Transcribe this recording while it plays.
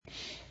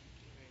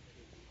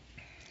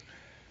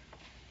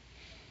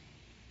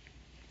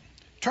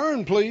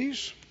Turn,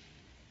 please,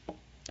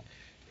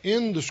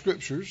 in the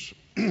Scriptures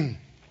to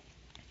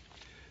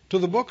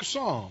the book of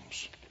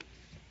Psalms.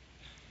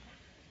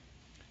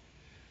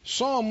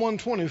 Psalm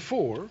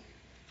 124.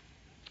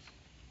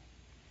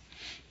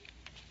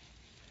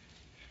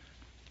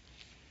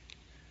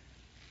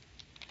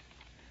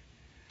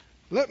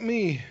 Let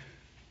me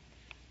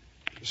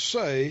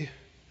say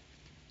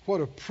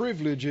what a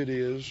privilege it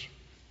is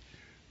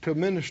to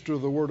minister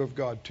the Word of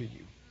God to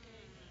you.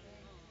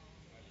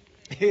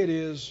 It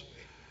is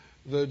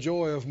the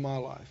joy of my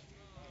life.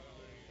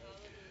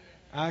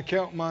 I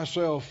count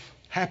myself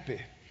happy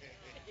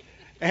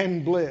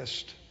and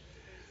blessed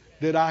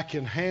that I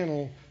can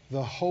handle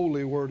the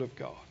holy Word of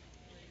God.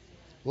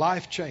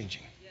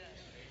 Life-changing,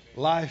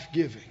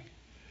 life-giving,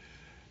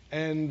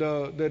 and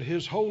that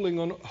His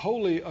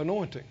holy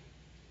anointing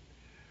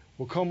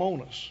will come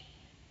on us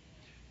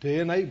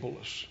to enable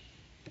us,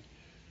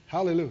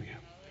 hallelujah,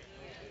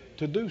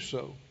 to do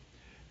so.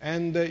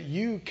 And that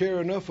you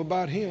care enough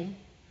about Him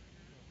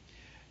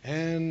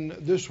and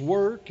this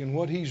work and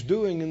what He's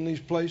doing in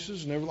these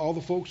places, and all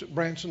the folks at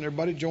Branson,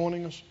 everybody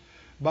joining us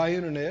by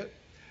internet,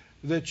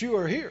 that you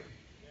are here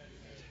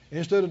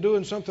instead of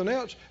doing something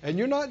else. And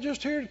you're not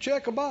just here to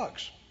check a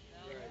box.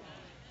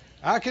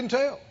 I can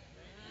tell.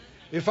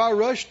 If I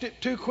rushed it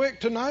too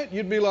quick tonight,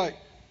 you'd be like,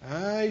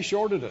 he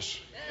shorted us.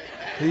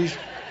 He's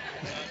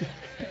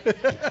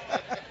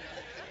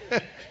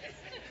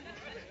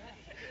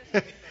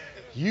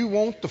you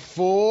want the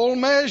full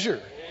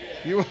measure.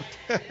 You want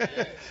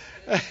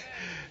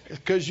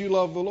because you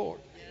love the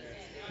Lord.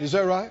 Is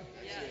that right?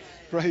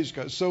 Praise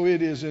God. So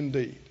it is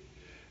indeed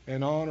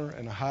an honor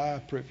and a high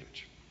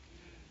privilege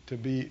to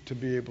be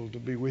able to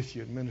be with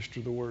you and minister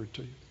the word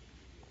to you.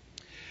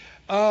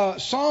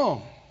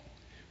 Psalm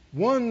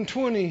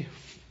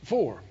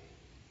 124,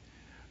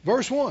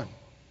 verse 1.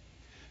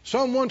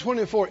 Psalm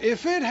 124.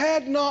 If it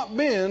had not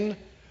been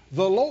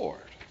the Lord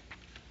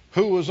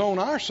who was on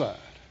our side,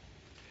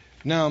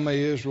 now may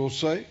Israel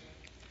say.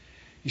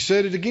 He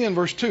said it again,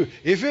 verse 2.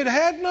 If it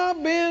had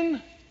not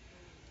been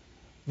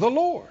the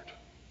Lord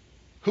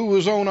who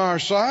was on our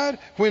side,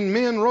 when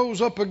men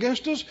rose up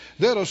against us,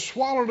 that have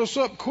swallowed us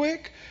up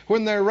quick,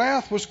 when their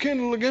wrath was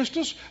kindled against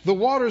us, the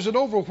waters had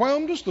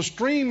overwhelmed us, the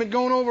stream had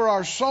gone over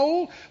our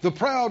soul, the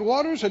proud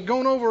waters had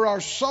gone over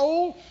our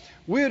soul,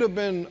 we'd have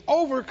been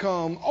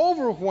overcome,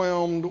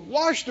 overwhelmed,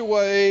 washed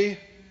away.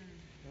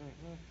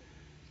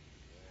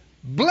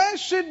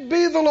 Blessed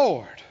be the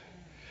Lord,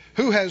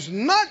 who has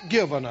not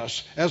given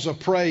us as a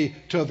prey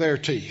to their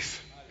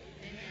teeth.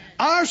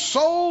 Our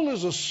soul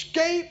is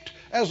escaped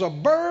as a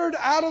bird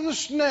out of the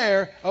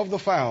snare of the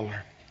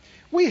fowler.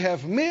 We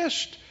have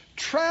missed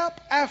trap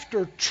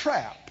after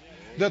trap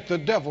that the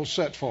devil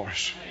set for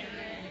us.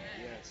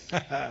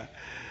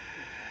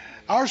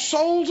 Our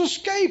souls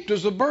escaped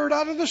as a bird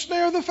out of the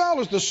snare of the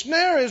fowlers. The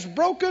snare is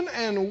broken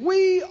and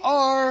we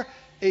are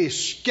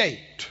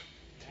escaped.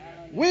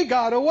 We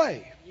got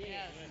away.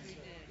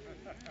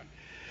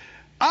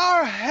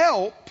 Our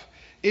help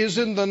is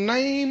in the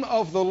name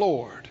of the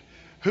Lord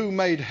who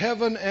made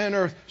heaven and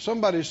earth.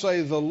 Somebody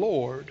say, the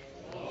Lord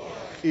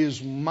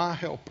is my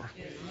helper.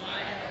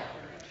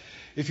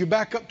 If you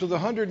back up to the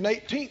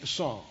 118th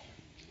Psalm,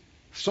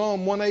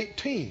 Psalm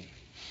 118,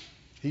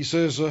 he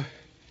says a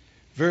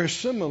very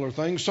similar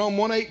thing. Psalm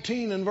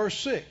 118 and verse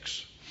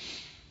 6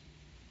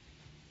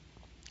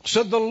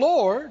 said, the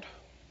Lord,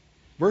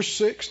 verse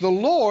 6, the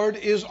Lord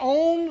is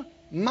on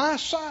my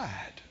side.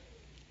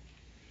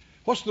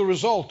 What's the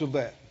result of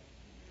that?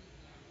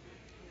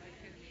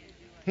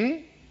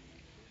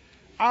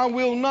 I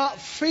will not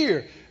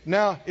fear.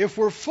 Now, if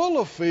we're full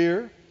of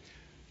fear,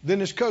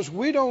 then it's because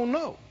we don't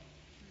know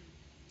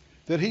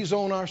that He's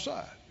on our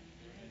side.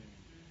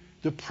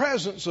 The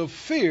presence of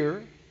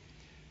fear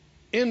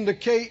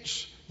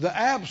indicates the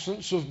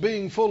absence of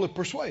being fully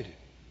persuaded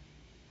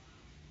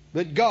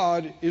that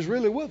God is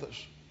really with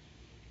us,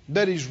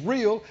 that He's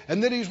real,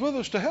 and that He's with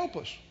us to help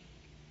us.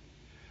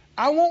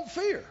 I won't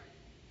fear.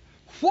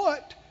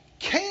 What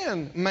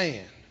can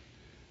man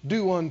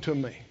do unto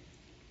me?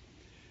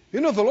 You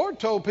know, the Lord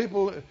told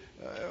people,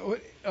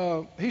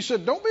 He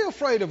said, don't be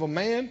afraid of a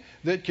man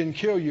that can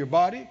kill your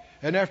body,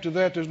 and after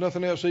that there's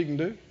nothing else he can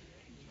do.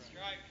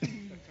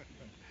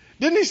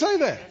 Didn't He say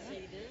that?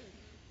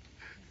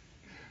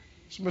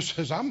 Somebody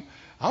says, I'm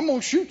going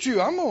to shoot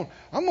you. I'm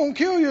going to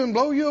kill you and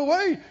blow you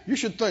away. You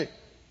should think,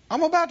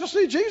 I'm about to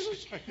see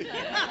Jesus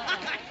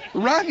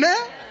right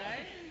now?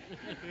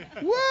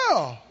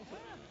 Well,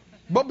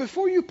 but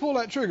before you pull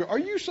that trigger, are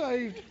you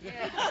saved?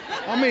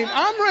 I mean,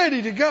 I'm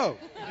ready to go.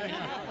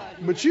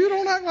 But you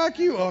don't act like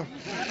you are.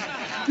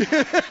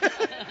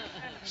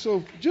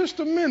 So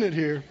just a minute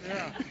here.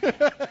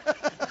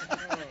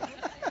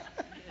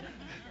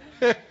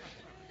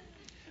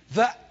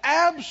 The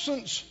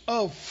absence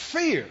of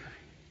fear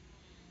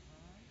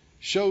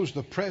shows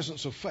the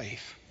presence of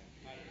faith.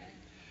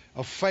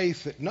 A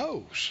faith that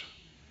knows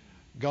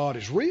God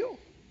is real.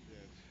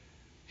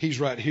 He's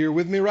right here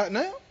with me right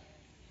now.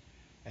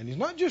 And He's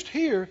not just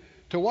here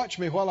to watch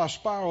me while I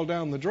spiral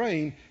down the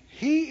drain.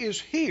 He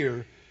is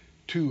here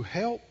to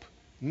help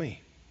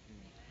me.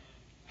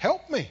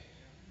 Help me.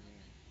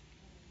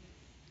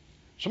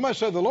 Somebody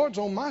said, the Lord's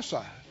on my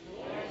side.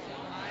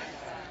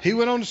 He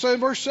went on to say in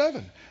verse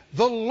 7,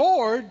 the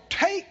Lord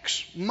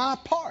takes my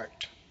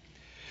part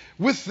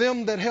with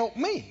them that help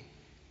me.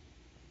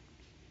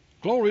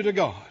 Glory to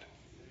God.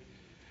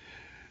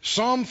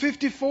 Psalm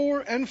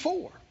 54 and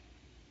 4.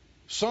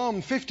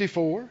 Psalm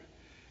 54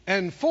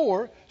 and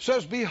 4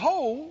 says,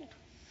 behold,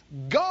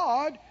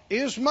 God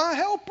is my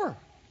helper.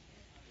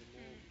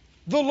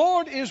 The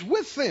Lord is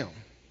with them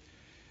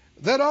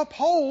that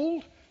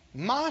uphold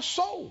my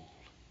soul.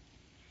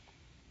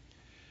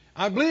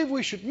 I believe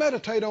we should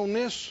meditate on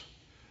this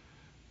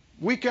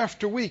week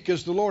after week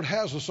as the Lord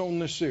has us on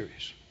this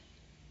series.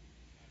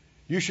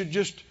 You should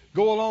just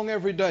go along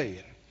every day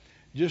and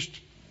just,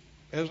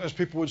 as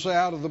people would say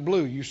out of the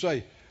blue, you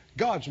say,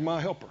 God's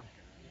my helper.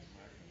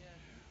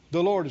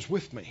 The Lord is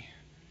with me.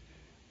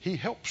 He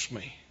helps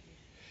me.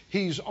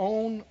 He's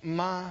on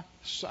my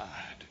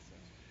side.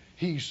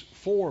 He's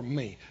for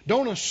me.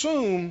 Don't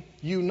assume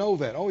you know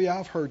that. Oh yeah,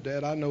 I've heard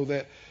that. I know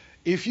that.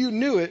 If you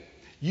knew it,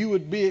 you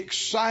would be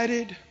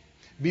excited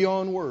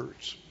beyond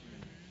words.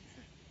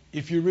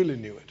 If you really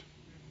knew it.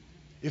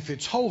 If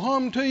it's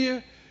ho-hum to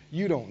you,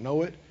 you don't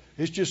know it.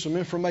 It's just some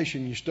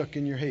information you stuck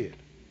in your head.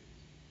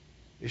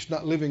 It's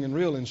not living and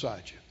real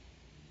inside you.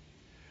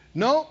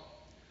 No,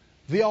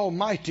 the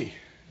Almighty,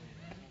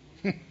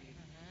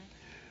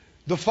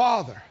 the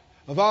Father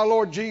of our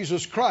Lord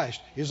Jesus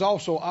Christ is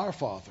also our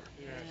Father.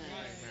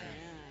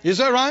 Is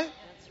that right?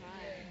 That's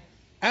right.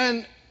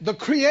 And the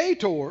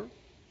Creator,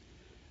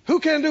 who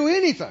can do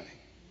anything,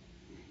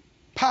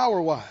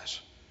 power-wise,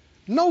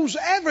 knows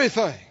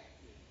everything.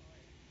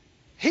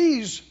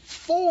 He's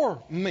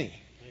for me.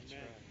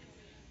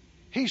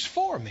 He's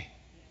for me.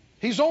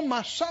 He's on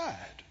my side.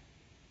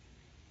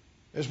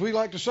 As we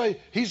like to say,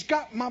 He's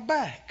got my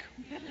back.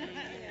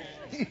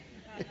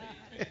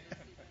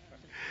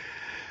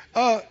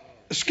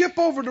 Skip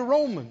over to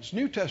Romans,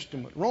 New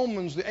Testament.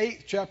 Romans, the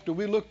 8th chapter.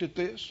 We looked at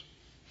this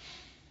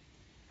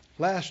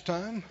last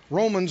time.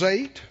 Romans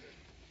 8.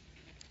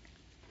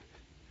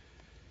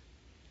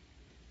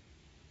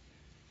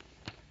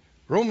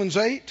 Romans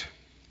 8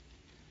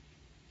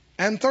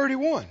 and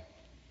 31.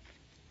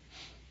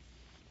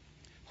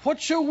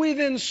 What shall we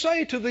then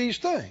say to these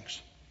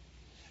things?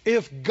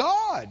 If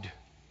God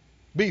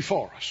be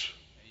for us,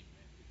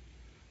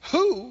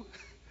 who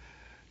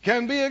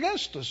can be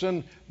against us?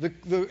 And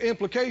the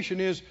implication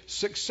is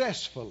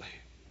successfully.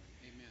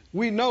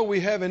 We know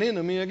we have an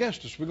enemy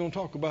against us. We're going to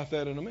talk about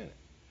that in a minute.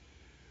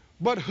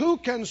 But who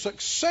can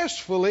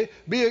successfully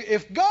be,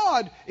 if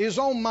God is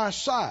on my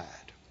side,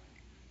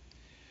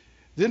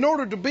 in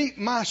order to beat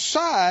my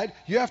side,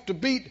 you have to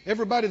beat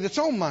everybody that's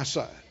on my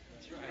side.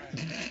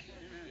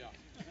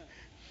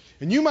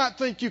 And you might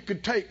think you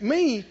could take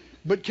me,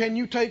 but can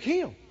you take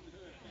him?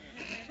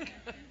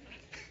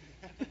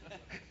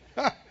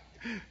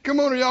 Come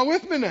on, are y'all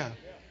with me now?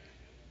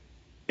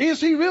 Is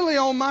he really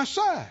on my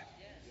side?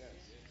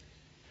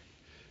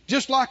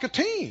 Just like a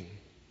team.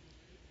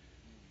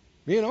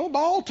 You know,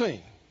 ball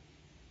team,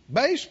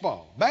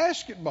 baseball,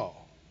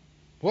 basketball,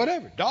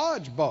 whatever,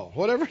 dodgeball,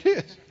 whatever it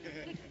is.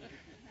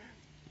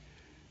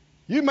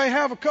 You may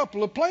have a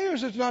couple of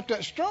players that's not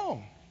that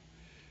strong.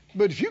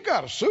 But if you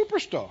got a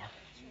superstar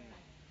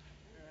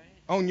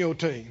on your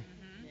team,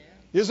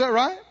 is that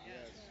right?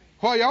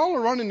 While y'all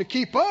are running to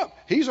keep up,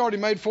 he's already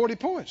made 40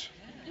 points.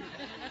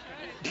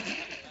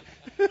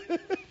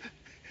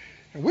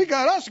 And we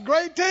got us a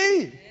great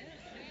team.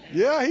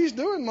 Yeah, he's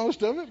doing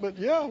most of it, but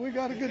yeah, we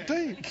got a good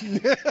team.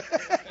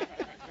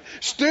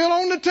 Still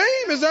on the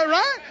team, is that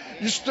right?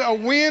 A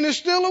win is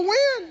still a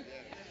win.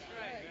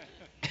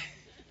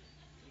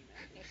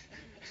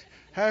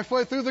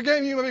 Halfway through the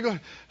game, you may be going,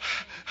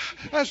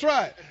 that's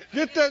right.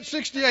 Get that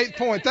 68th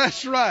point.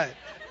 That's right.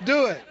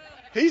 Do it.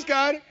 He's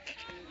got it.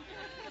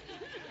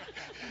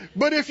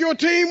 But if your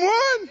team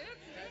won,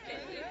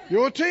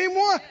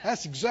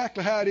 that's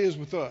exactly how it is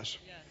with us.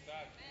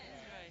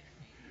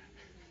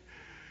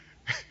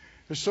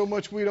 There's so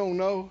much we don't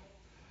know.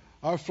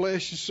 Our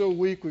flesh is so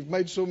weak. We've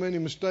made so many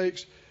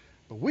mistakes.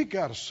 But we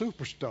got a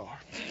superstar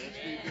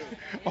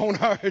on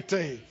our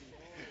team.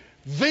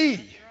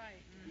 The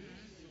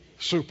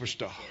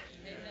superstar.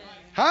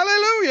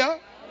 Hallelujah.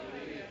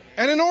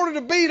 And in order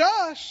to beat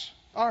us,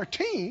 our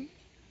team,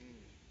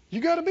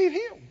 you got to beat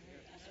him.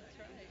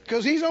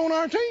 Because he's on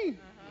our team.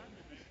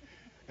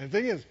 And the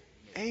thing is,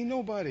 ain't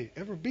nobody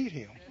ever beat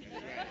him.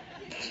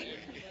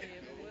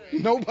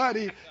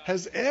 Nobody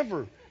has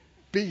ever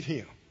beat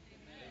him.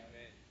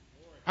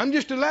 I'm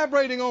just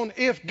elaborating on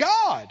if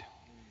God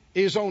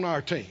is on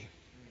our team,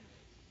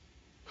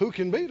 who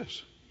can beat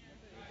us?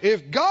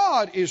 If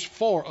God is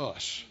for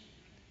us,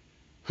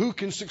 who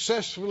can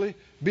successfully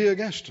be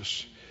against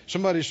us?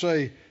 Somebody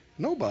say,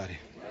 nobody.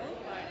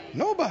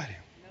 Nobody.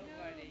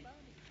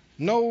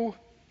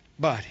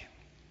 Nobody.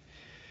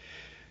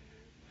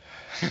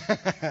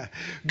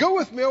 Go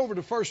with me over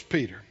to 1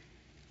 Peter.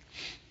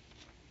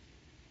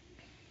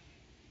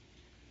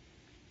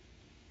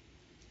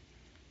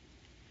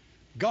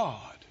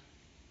 God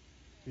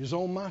is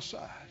on my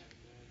side.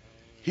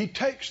 He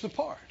takes the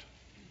part.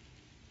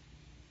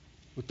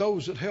 With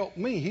those that help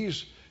me,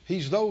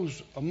 he's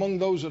those among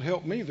those that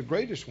help me, the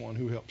greatest one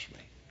who helps me.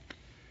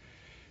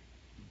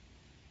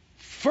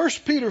 1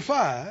 Peter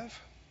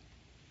 5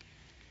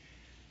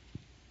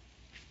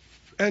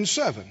 and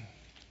 7.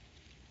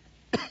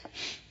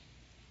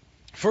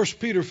 1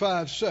 Peter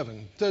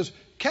 5:7 says,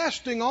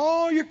 casting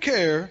all your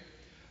care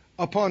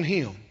upon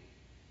him,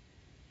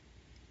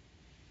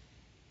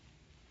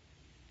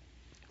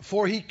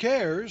 for he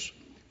cares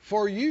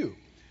for you.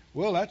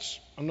 Well,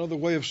 that's another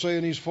way of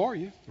saying he's for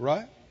you,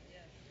 right?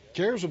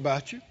 Cares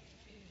about you.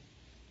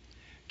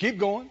 Keep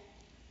going.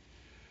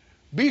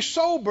 Be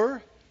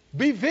sober,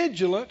 be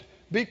vigilant,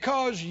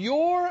 because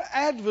your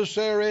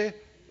adversary,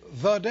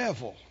 the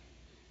devil.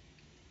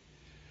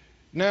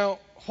 Now,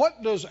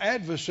 what does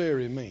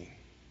adversary mean?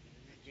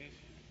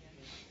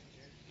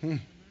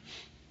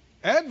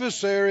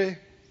 Adversary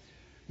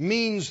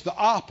means the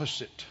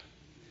opposite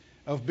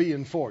of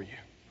being for you.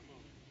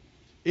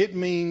 It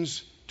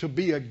means to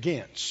be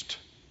against,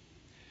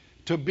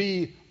 to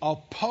be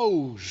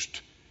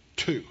opposed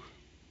to,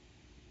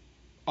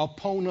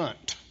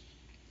 opponent,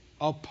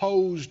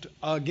 opposed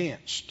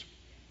against.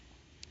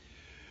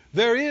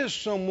 There is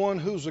someone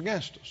who's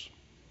against us.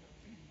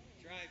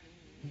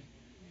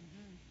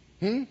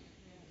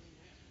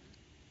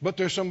 But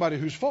there's somebody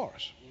who's for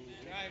us.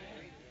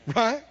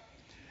 Right?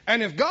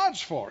 And if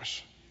God's for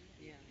us,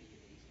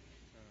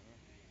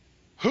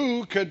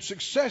 who could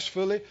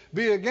successfully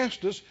be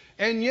against us,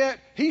 and yet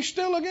he's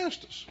still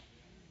against us.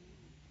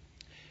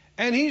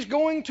 And he's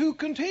going to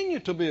continue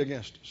to be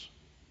against us.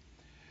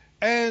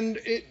 And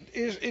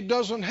it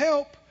doesn't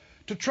help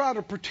to try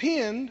to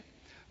pretend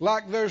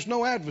like there's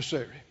no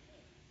adversary.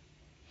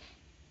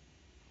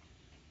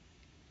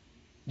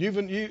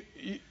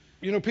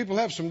 You know, people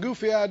have some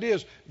goofy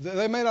ideas.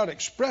 They may not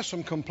express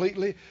them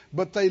completely,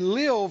 but they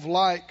live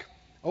like,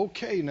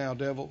 okay now,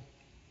 devil,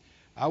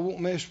 I won't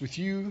mess with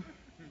you.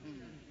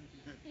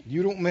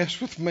 You don't mess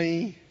with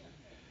me.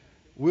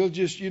 We'll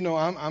just,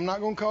 I'm not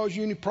going to cause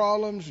you any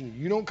problems, and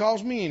you don't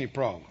cause me any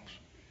problems.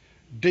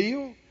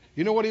 Deal?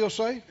 You know what he'll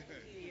say?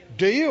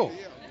 Deal.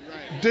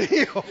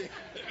 Deal.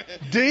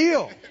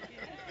 Deal.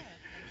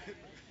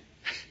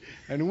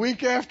 And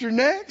week after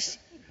next,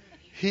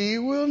 he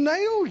will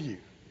nail you.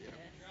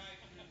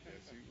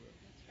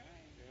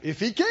 If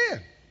he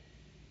can.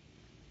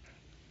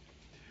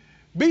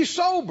 Be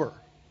sober.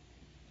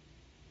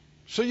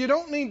 So you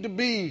don't need to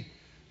be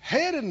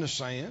head in the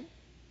sand,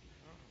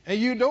 and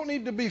you don't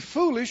need to be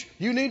foolish.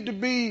 You need to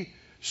be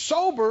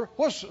sober.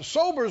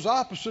 Sober is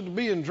opposite of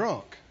being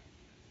drunk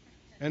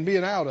and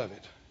being out of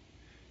it.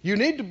 You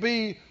need to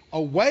be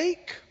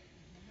awake,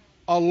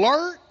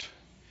 alert,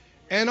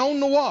 and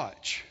on the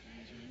watch,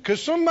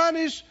 because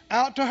somebody's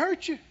out to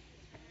hurt you.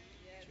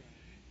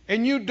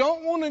 And you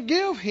don't want to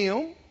give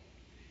him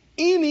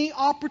any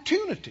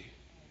opportunity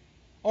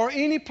or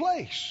any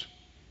place.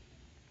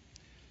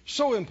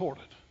 So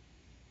important.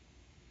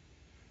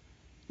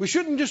 We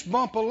shouldn't just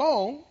bump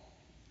along.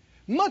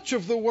 Much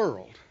of the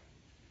world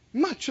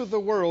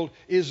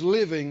is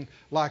living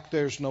like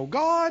there's no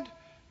God,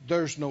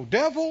 there's no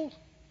devil,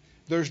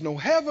 there's no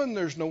heaven,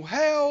 there's no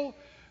hell,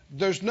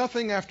 there's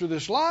nothing after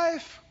this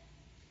life.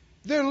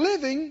 They're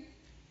living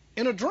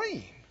in a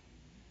dream.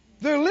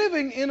 They're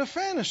living in a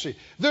fantasy.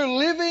 They're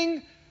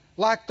living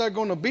like they're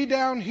going to be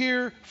down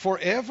here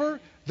forever.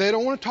 They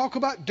don't want to talk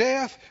about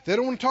death. They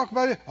don't want to talk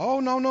about it. Oh,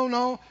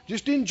 no.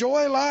 Just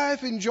enjoy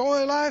life,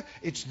 enjoy life.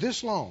 It's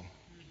this long.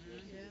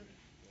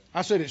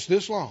 I said it's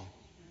this long.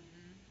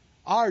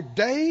 Our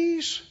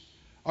days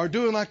are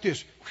doing like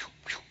this.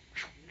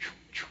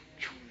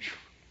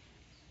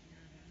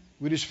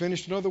 We just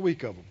finished another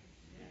week of them.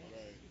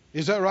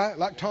 Is that right?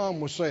 Like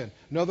Tom was saying,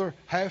 another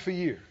half a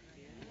year.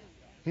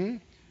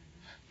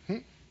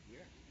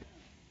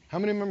 How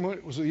many remember when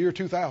it was the year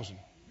 2000?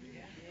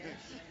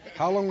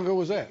 How long ago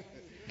was that?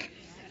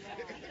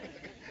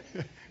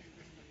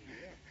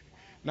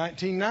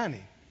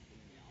 1990.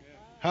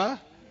 Huh?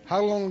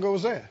 How long ago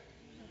was that?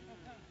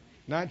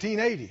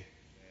 1980.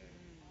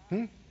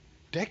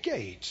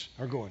 Decades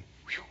are going.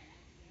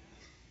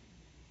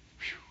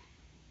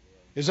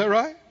 Is that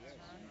right?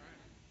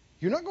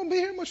 You're not going to be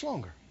here much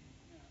longer.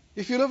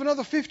 If you live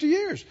another 50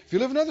 years, if you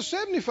live another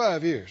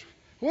 75 years,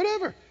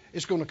 whatever,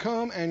 it's going to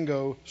come and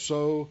go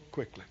so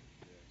quickly.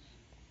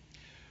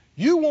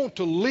 You want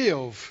to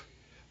live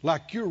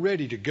like you're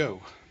ready to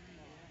go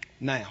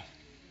now.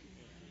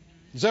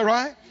 Is that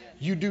right?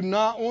 You do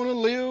not want to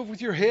live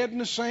with your head in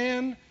the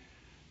sand.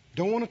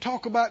 Don't want to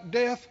talk about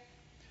death.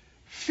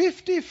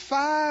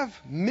 55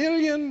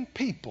 million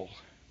people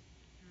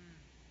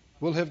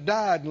will have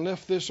died and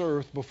left this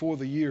earth before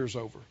the year's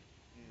over.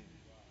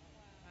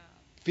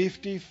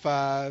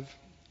 55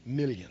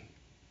 million.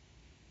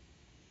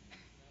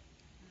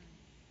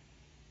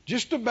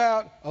 Just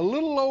about a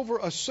little over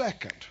a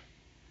second,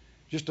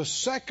 just a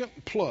second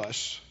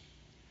plus,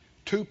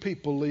 2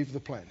 people leave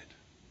the planet.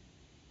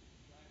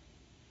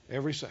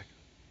 Every second.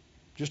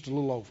 Just a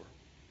little over.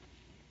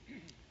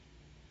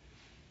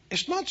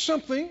 It's not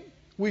something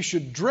we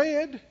should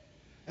dread.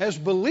 As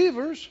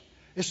believers,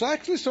 it's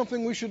actually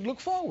something we should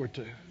look forward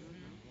to.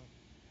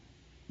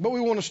 But we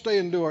want to stay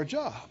and do our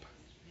job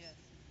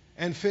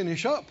and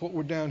finish up what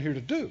we're down here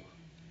to do.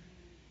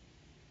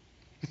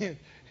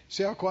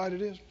 See how quiet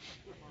it is?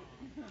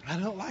 I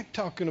don't like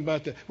talking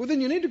about that. Well, then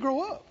you need to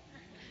grow up.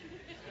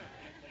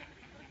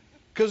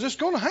 Because it's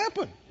going to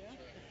happen.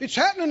 It's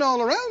happening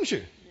all around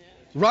you.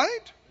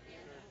 Right?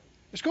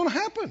 It's going to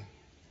happen.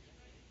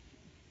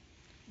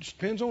 It just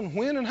depends on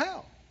when and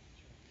how.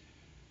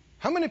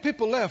 How many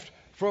people left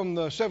from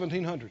the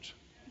 1700s?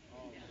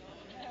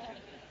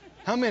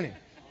 How many?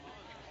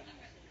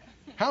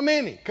 How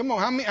many? Come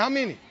on, how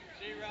many?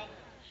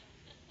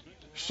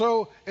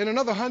 So in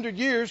another 100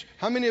 years,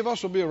 how many of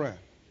us will be around?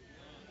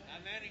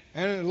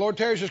 And the Lord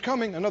tarries is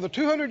coming, another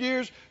 200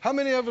 years, how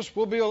many of us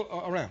will be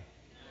around?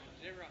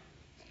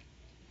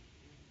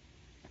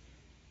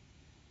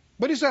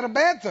 But is that a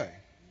bad thing?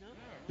 No.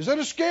 Is that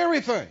a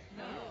scary thing?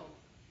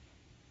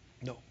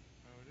 No.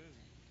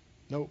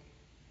 No.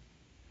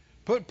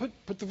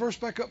 Put the verse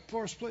back up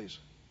for us, please.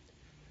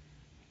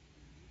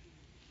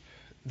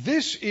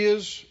 This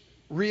is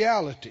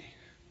reality.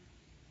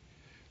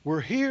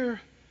 We're here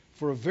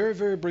for a very,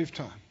 very brief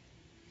time.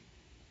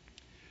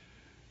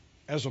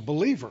 As a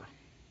believer,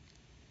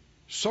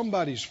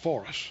 somebody's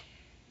for us.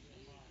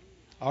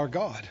 Our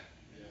God.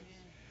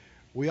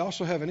 We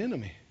also have an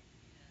enemy.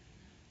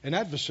 An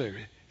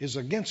adversary is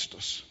against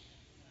us.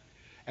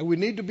 And we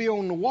need to be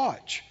on the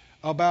watch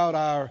about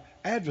our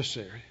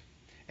adversary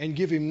and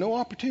give him no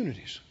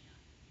opportunities.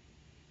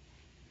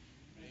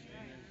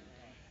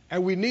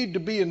 And we need to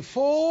be in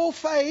full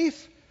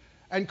faith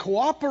and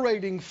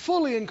cooperating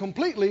fully and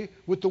completely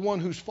with the one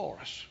who's for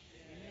us.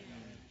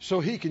 So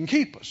he can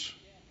keep us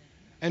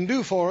and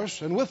do for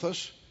us and with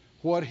us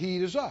what he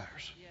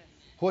desires,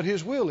 what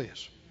his will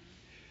is.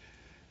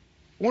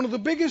 One of the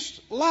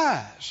biggest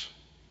lies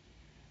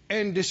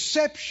and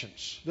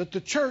deceptions that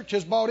the church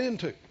has bought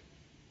into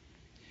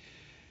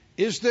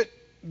is that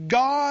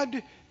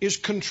God is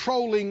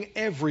controlling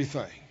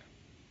everything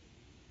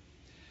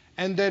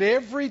and that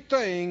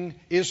everything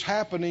is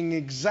happening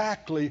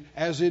exactly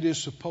as it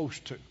is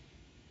supposed to.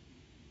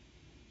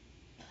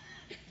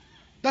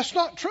 That's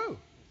not true.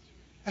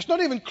 That's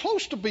not even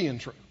close to being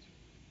true.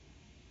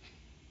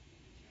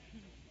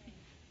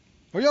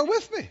 Are y'all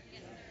with me?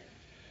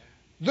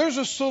 There's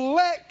a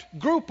select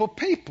group of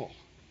people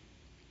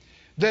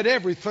that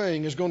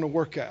everything is going to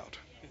work out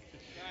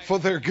for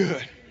their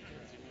good.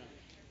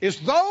 It's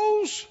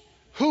those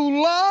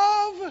who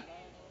love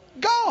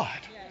God.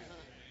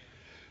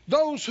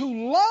 Those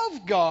who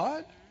love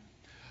God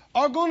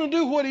are going to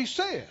do what he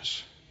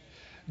says.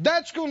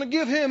 That's going to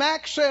give him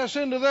access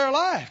into their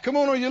life. Come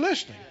on, are you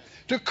listening?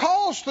 To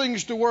cause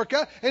things to work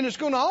out. And it's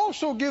going to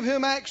also give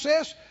him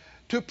access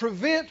to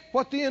prevent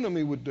what the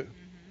enemy would do.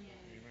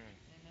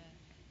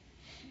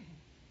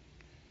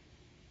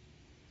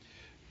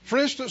 For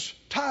instance,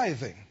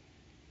 tithing.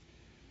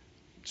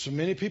 So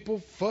many people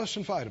fuss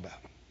and fight about.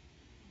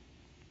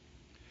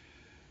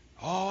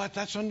 Oh,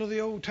 that's under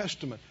the Old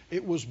Testament.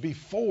 It was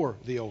before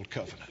the Old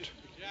Covenant.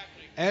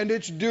 And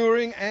it's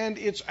during and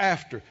it's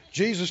after.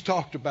 Jesus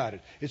talked about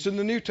it. It's in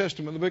the New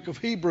Testament, the book of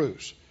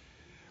Hebrews.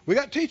 We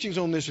got teachings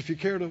on this if you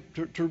care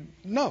to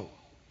know.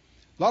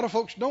 A lot of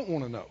folks don't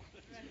want to know.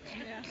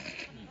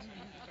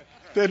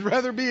 They'd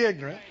rather be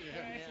ignorant.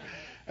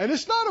 And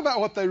it's not about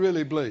what they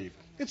really believe.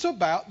 It's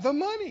about the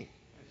money.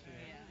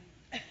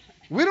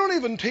 We don't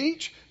even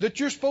teach that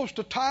you're supposed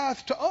to tithe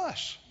to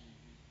us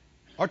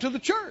or to the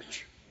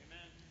church.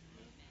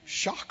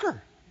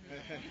 Shocker.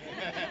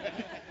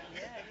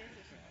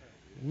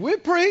 We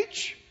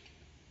preach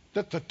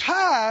that the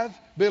tithe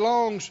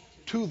belongs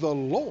to the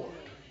Lord.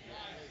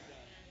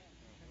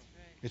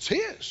 It's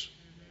his,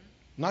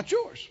 not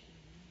yours.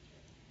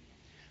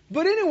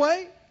 But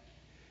anyway,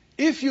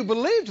 if you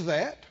believed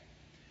that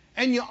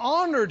and you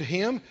honored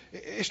him,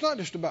 it's not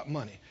just about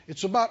money.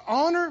 It's about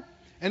honor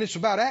and it's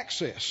about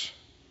access.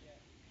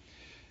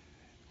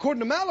 According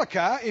to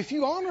Malachi, if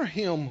you honor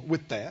him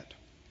with that,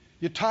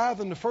 you tithe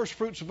in the first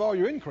fruits of all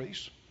your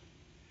increase,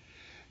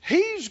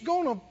 he's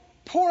going to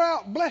pour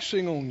out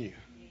blessing on you.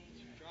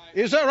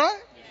 Is that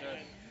right?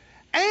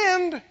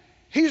 And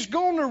he's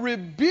going to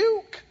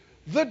rebuke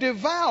the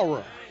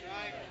devourer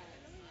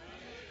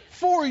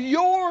for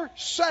your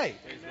sake.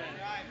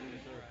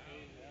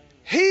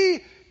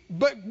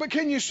 But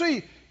can you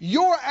see,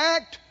 your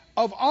act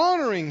of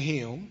honoring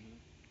him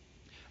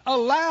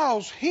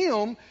allows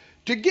him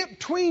to get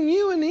between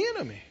you and the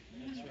enemy.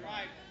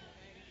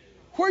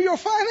 Where your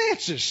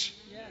finances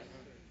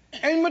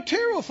and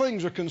material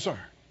things are concerned.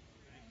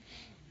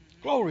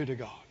 Glory to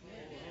God.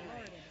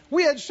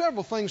 We had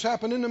several things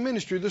happen in the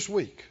ministry this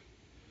week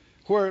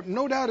where,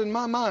 no doubt in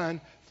my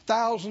mind,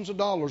 thousands of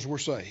dollars were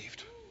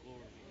saved.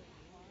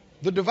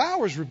 The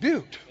devourer's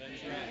rebuked.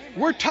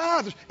 We're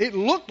tithers. It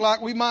looked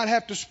like we might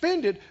have to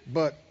spend it,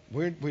 but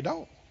we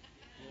don't.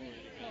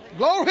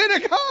 Glory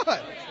to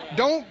God.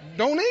 Don't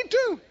need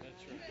to.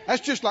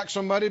 That's just like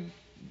somebody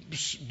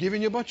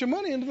giving you a bunch of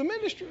money into the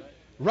ministry.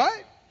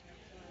 Right?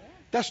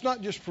 That's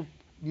not just for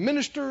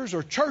ministers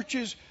or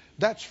churches.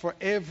 That's for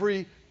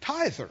every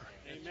tither.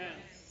 Amen.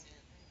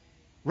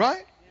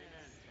 Right?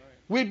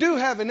 We do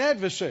have an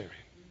adversary.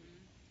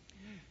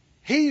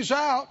 He's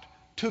out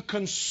to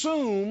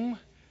consume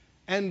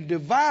and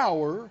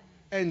devour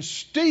and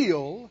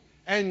steal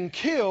and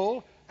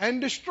kill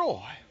and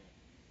destroy.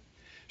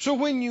 So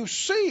when you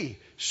see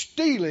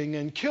stealing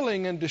and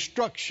killing and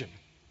destruction,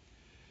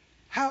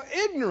 how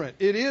ignorant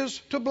it is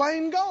to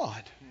blame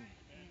God.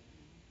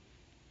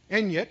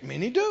 And yet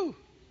many do.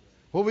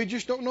 Well, we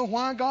just don't know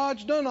why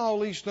God's done all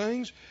these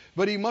things,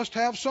 but He must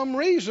have some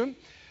reason.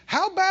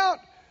 How about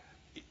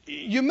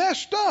you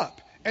messed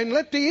up and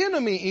let the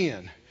enemy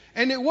in,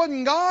 and it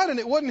wasn't God and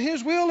it wasn't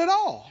His will at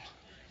all?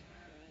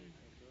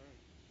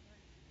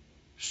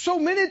 So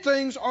many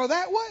things are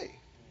that way.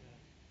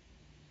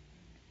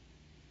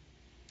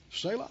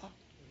 Selah.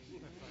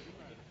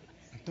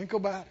 Think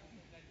about it.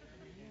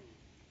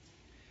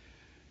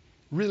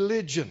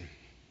 Religion.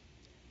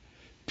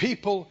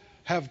 People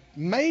have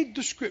made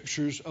the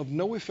Scriptures of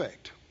no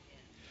effect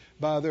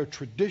by their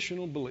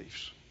traditional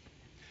beliefs.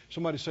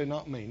 Somebody say,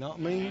 not me. Not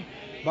me.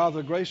 By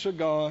the grace of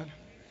God,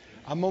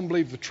 I'm going to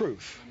believe the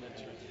truth.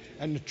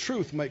 And the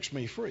truth makes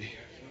me free.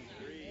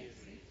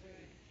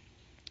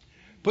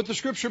 Put the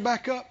Scripture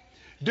back up.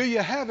 Do you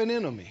have an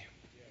enemy?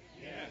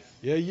 Yes.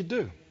 Yeah, you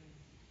do.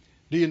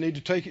 Do you need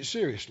to take it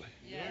seriously?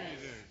 Yes.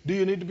 Do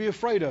you need to be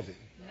afraid of it?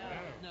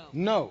 No.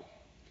 No.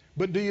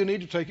 But do you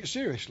need to take it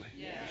seriously?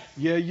 Yes.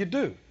 Yeah, you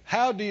do.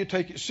 How do you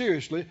take it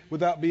seriously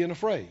without being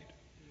afraid?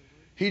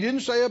 He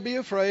didn't say be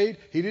afraid.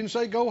 He didn't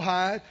say go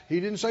hide. He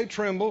didn't say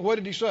tremble. What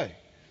did He say?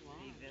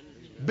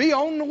 Be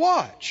on the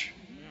watch.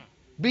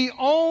 Be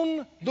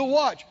on the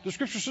watch. The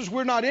Scripture says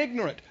we're not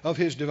ignorant of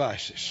His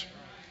devices.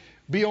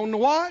 Be on the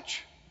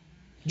watch.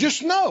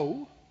 Just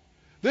know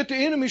that the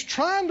enemy's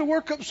trying to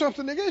work up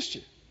something against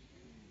you.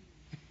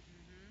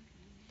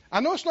 I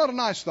know it's not a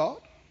nice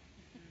thought,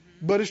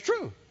 but it's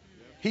true.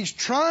 He's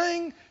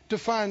trying to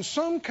find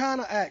some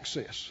kind of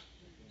access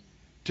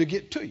to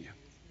get to you.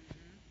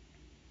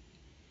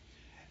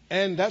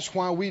 And that's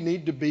why we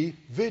need to be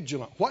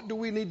vigilant. What do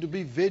we need to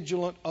be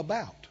vigilant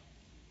about?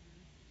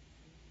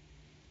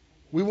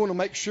 We want to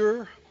make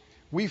sure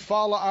we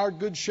follow our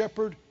good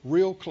shepherd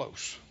real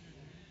close,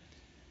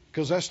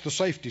 because that's the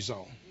safety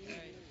zone.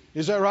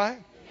 Is that right?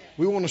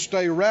 We want to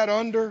stay right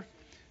under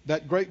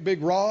that great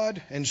big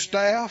rod and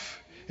staff.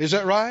 Is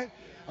that right?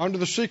 Under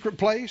the secret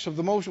place of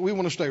the Most. We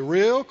want to stay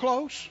real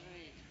close.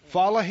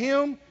 Follow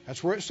Him.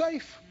 That's where it's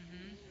safe.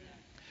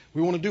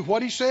 We want to do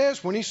what He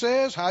says, when He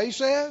says, how He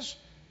says.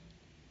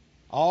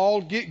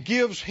 All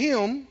gives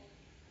Him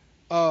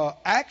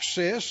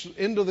access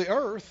into the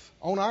earth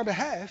on our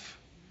behalf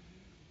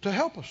to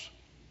help us.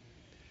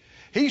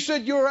 He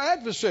said, your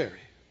adversary,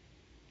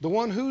 the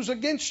one who's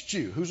against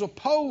you, who's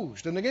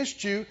opposed and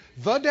against you,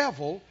 the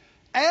devil,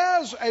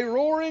 as a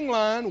roaring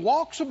lion,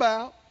 walks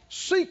about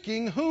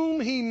seeking whom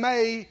he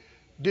may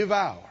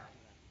devour.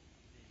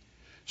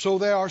 So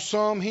there are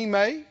some He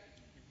may,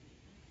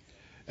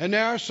 and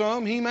there are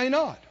some He may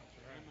not.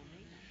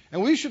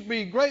 And we should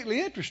be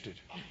greatly interested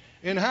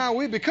in how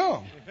we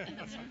become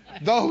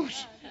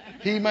those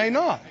He may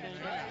not.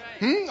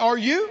 Are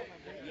you?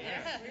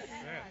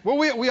 Well,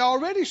 we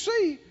already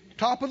see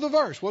top of the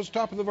verse. What's the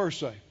top of the verse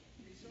say?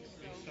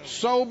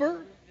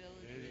 Sober,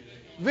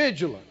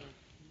 vigilant.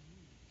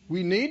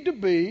 We need to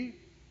be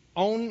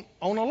on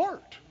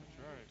alert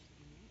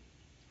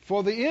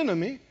for the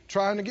enemy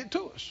trying to get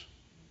to us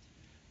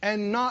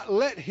and not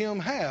let him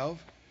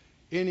have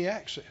any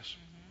access.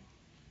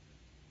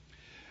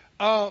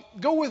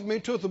 Go with me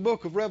to the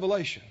book of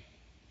Revelation.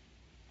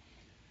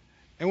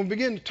 And we'll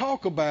begin to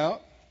talk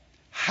about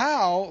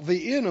how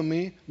the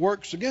enemy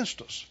works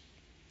against us.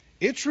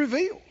 It's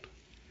revealed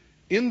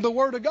in the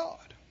Word of God.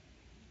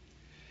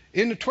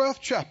 In the 12th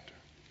chapter,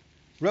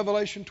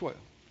 Revelation 12.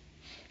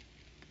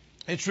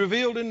 It's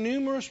revealed in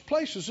numerous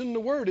places in the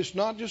Word. It's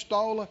not just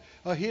all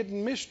a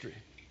hidden mystery.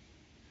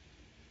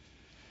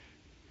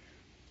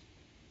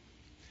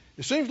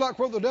 It seems like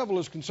where the devil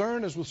is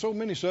concerned, as with so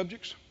many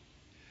subjects,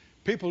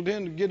 people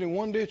tend to get in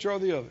one ditch or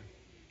the other.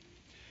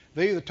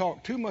 They either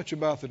talk too much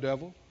about the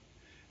devil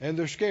and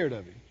they're scared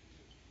of him,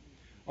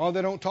 or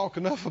they don't talk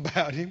enough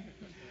about him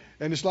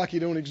and it's like he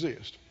don't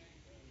exist.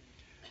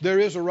 There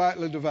is a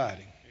rightly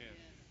dividing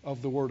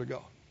of the Word of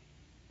God.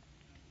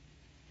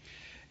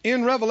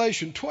 In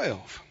Revelation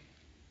 12,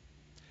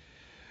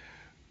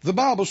 the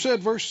Bible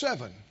said, verse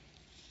 7,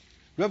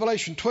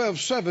 Revelation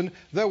 12:7,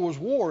 there was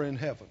war in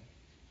heaven.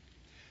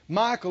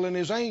 Michael and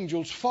his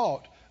angels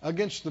fought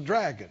against the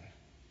dragon,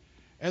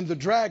 and the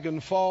dragon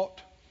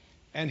fought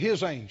and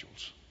his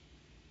angels.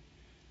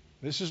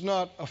 This is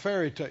not a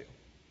fairy tale.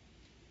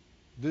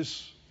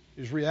 This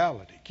is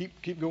reality.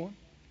 Keep going.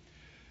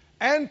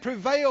 And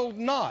prevailed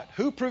not.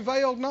 Who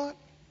prevailed not?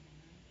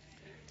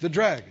 The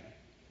dragon,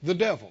 the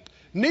devil.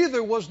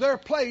 Neither was their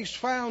place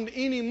found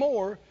any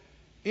more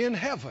in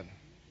heaven.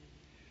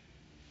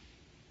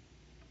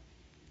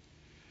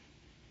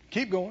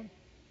 Keep going.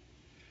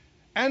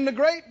 And the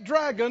great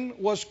dragon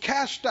was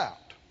cast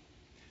out,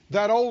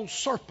 that old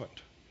serpent,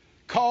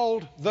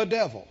 called the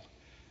devil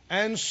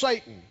and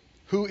Satan,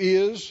 who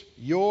is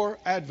your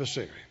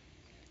adversary.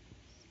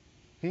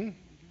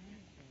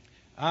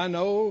 I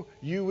know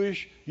you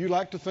wish you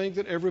like to think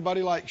that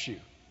everybody likes you.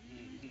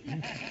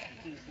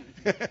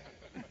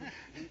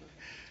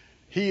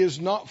 He is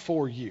not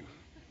for you.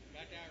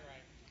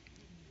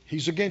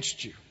 He's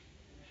against you.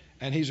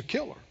 And he's a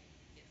killer.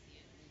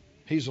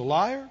 He's a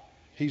liar.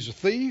 He's a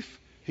thief.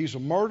 He's a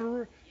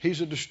murderer.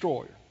 He's a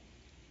destroyer.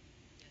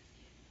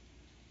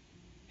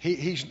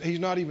 He's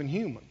not even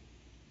human.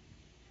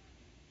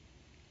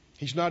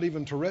 He's not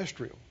even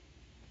terrestrial.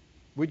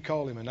 We'd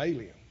call him an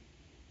alien.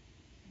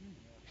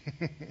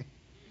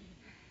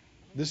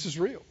 This is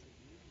real.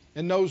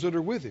 And those that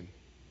are with him.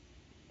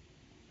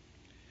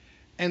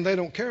 And they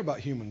don't care about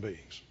human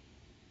beings.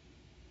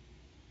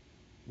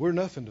 We're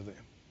nothing to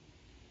them.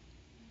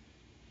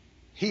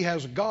 He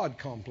has a God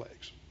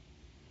complex.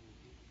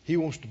 He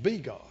wants to be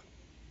God.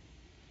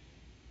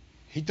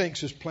 He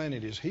thinks this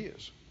planet is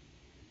his.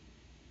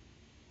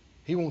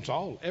 He wants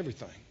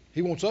everything.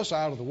 He wants us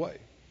out of the way.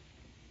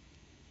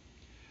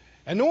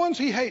 And the ones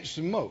he hates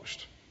the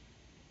most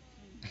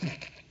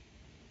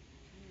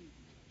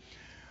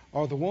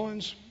are the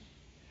ones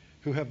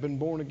who have been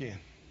born again,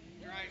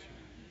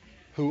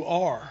 who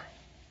are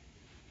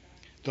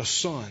the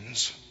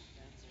sons.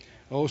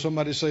 Oh,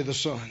 somebody say the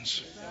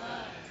sons.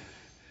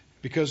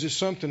 Because it's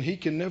something he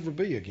can never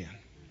be again.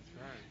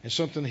 It's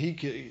something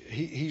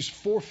he's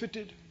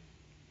forfeited.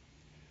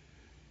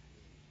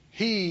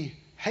 He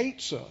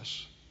hates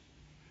us.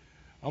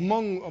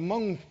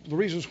 Among the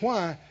reasons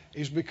why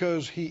is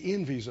because he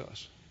envies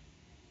us.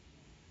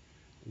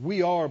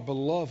 We are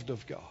beloved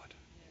of God.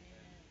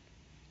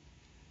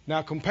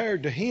 Now,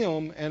 compared to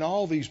him and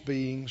all these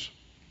beings,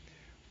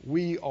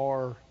 we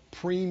are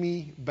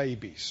preemie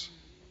babies.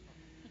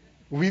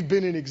 We've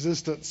been in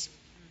existence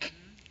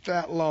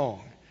that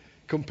long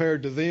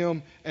compared to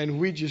them, and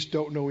we just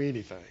don't know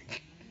anything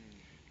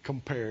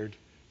compared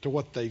to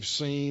what they've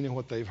seen and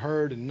what they've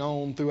heard and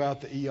known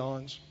throughout the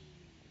eons.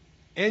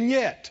 And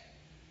yet,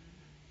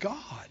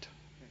 God,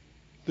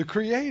 the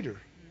Creator,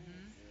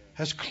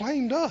 has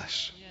claimed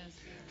us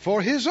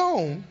for his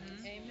own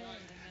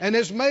and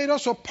has made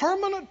us a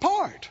permanent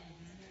part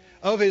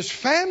of his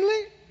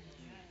family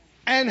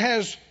and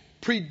has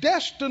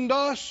predestined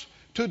us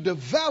to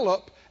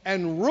develop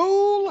and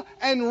rule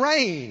and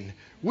reign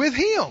with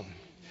him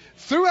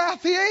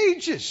throughout the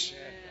ages.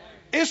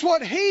 It's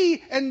what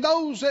he and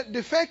those that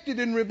defected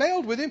and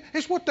rebelled with him,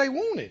 it's what they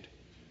wanted.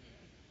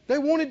 They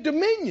wanted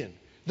dominion.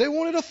 They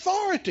wanted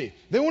authority.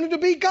 They wanted to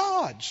be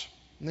gods.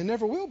 And they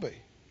never will be.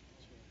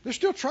 They're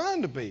still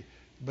trying to be.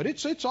 But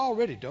it's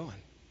already done.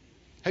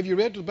 Have you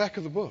read the back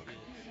of the book?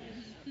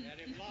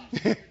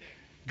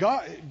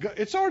 God,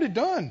 it's already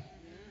done.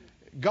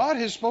 God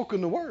has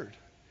spoken the word.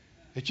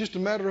 It's just a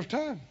matter of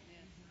time.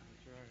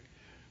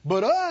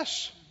 But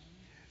us,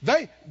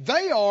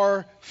 they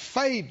are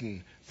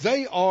fading.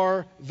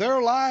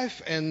 Their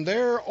life and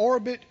their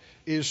orbit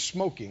is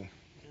smoking.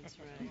 That's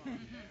right.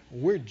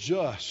 We're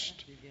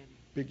just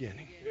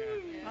beginning.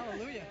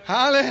 Hallelujah.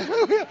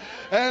 Hallelujah.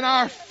 And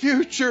our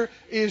future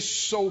is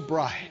so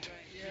bright.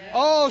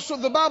 Oh, so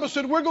the Bible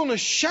said we're going to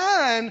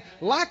shine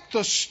like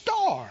the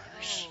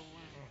stars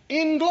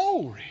in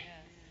glory.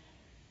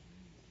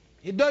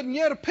 It doesn't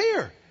yet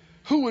appear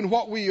who and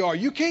what we are.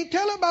 You can't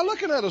tell it by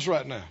looking at us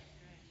right now.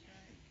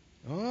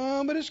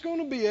 Oh, but it's going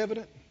to be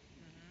evident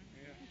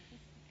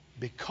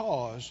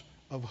because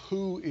of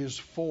who is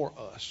for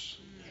us.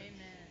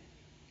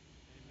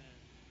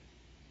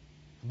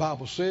 The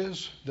Bible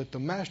says that the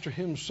Master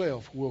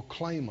himself will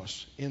claim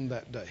us in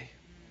that day.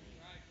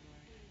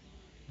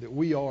 That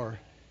we are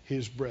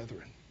his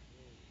brethren.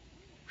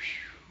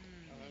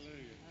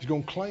 He's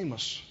going to claim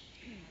us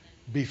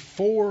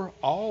before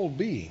all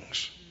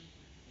beings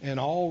and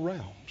all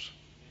realms.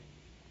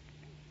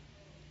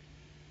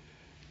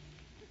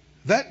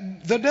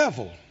 That the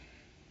devil,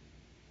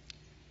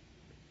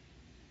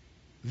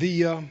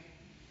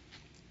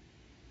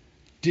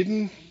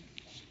 didn't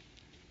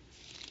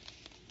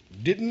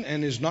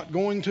and is not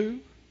going to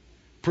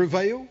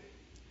prevail.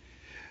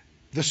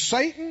 The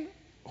Satan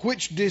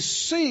which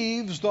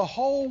deceives the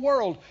whole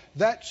world,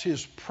 that's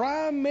his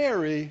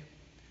primary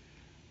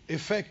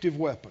effective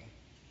weapon,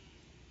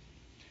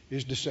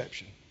 is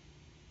deception.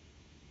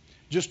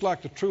 Just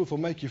like the truth will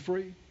make you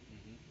free,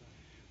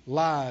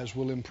 lies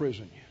will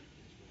imprison you.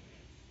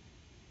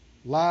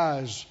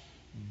 Lies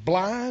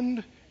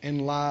blind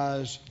and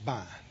lies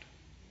bind.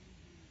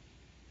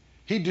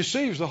 He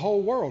deceives the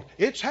whole world.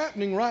 It's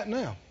happening right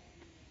now.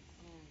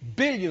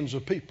 Billions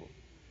of people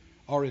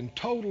are in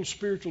total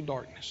spiritual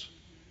darkness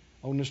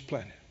on this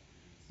planet.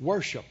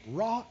 Worship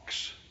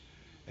rocks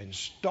and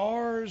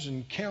stars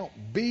and count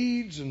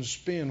beads and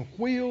spin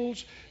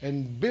wheels,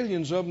 and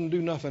billions of them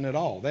do nothing at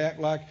all. They act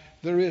like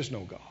there is no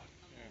God.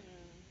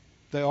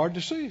 They are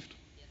deceived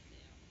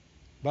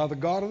by the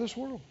God of this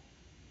world.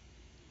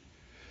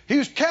 He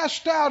was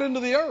cast out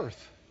into the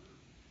earth,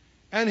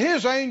 and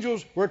his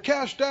angels were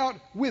cast out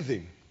with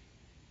him.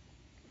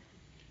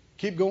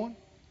 Keep going.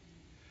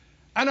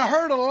 And I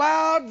heard a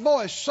loud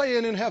voice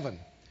saying in heaven,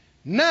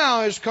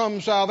 now is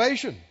come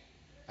salvation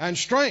and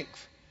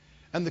strength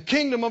and the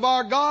kingdom of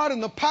our God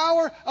and the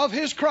power of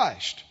his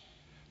Christ.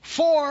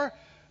 For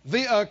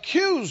the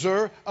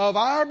accuser of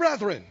our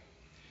brethren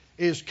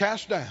is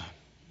cast down,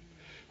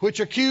 which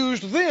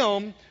accused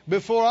them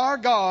before our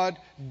God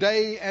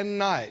day and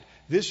night.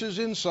 This is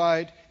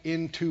insight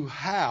into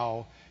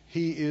how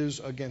he is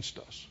against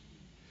us,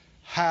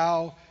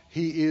 how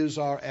he is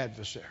our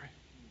adversary.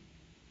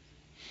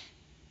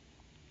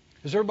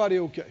 Is everybody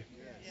okay?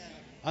 Yes.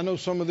 I know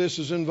some of this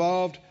is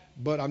involved,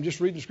 but I'm just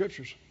reading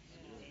scriptures.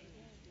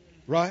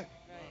 Right?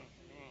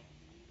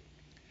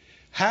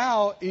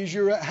 How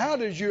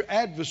does your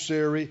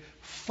adversary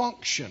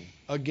function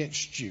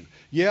against you?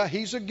 Yeah,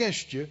 he's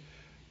against you.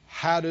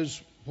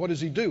 What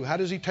does he do? How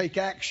does he take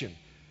action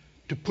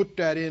to put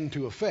that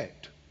into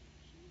effect?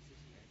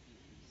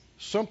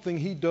 Something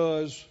he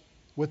does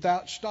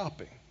without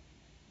stopping,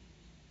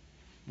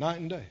 night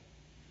and day,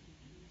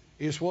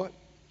 is what?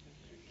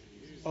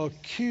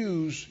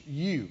 Accuse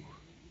you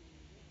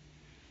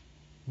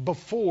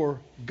before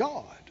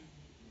God.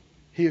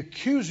 He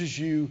accuses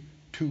you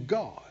to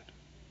God.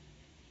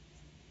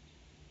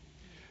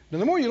 Now,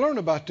 the more you learn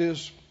about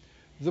this,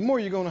 the more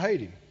you're going to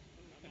hate him.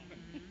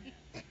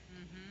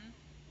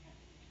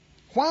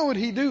 Why would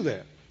he do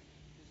that?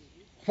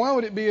 Why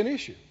would it be an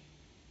issue?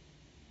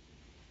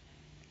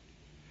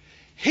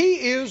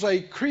 He is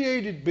a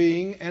created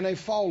being and a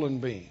fallen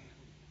being.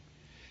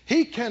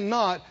 He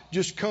cannot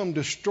just come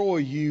destroy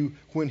you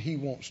when he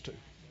wants to.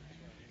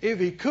 If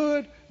he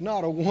could,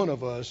 not a one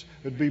of us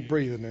would be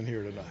breathing in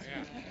here tonight.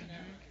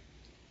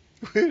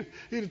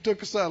 He'd have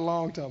took us out a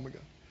long time ago,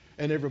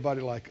 and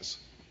everybody like us.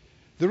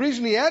 The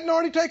reason he hadn't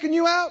already taken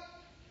you out,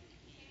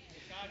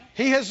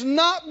 he has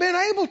not been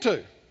able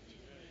to.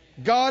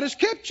 God has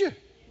kept you.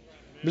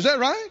 Is that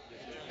right?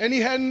 And he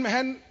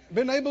hadn't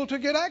been able to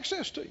get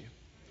access to you.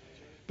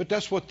 But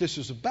that's what this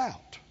is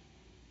about.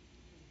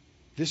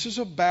 This is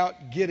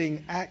about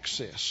getting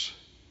access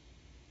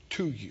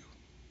to you.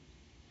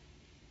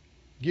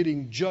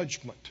 Getting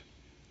judgment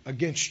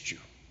against you.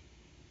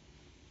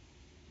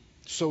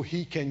 So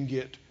he can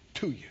get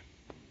to you.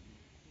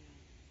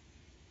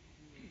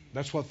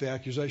 That's what the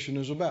accusation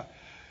is about.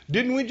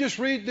 Didn't we just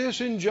read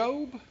this in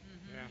Job? Mm-hmm.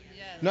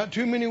 Yes. Not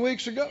too many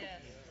weeks ago? Yes.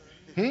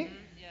 Yes.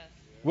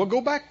 Well,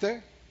 go back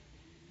there.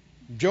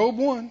 Job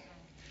 1.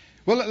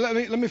 Well,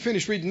 let me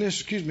finish reading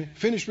this.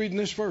 Finish reading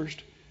this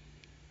first.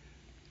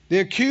 The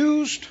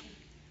accuser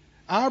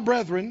of our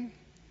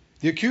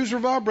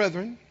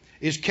brethren,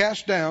 is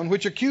cast down,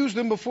 which accused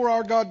them before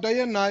our God day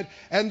and night.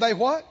 And they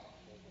what?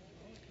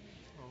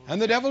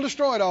 And the devil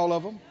destroyed all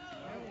of them.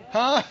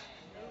 Huh?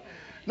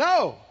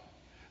 No.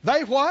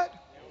 They what?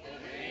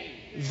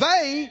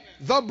 They,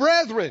 the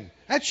brethren.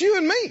 That's you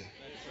and me.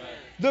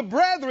 The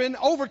brethren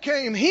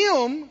overcame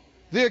him,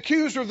 the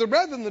accuser of the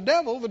brethren, the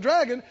devil, the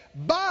dragon,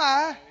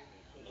 by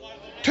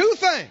two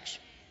things.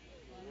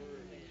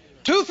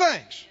 Two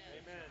things.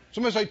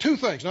 Somebody say two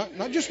things.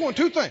 Not just one,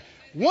 two things.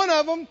 One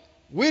of them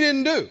we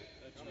didn't do.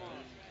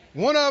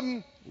 One of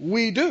them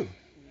we do.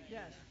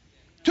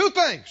 Two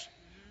things.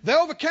 They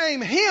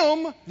overcame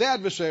him, the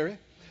adversary,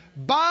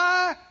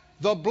 by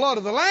the blood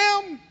of the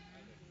Lamb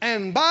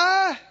and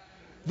by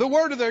the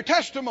word of their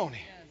testimony.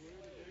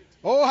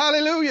 Oh,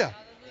 hallelujah.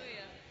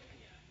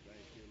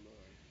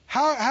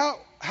 How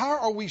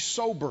are we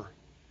sober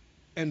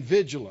and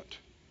vigilant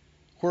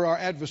where our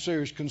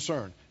adversary is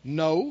concerned?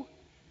 No,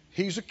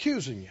 he's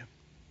accusing you.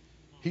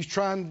 He's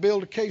trying to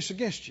build a case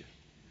against you.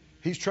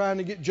 He's trying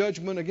to get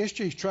judgment against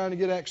you. He's trying to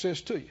get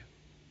access to you.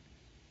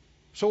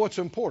 So what's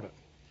important?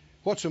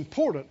 What's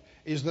important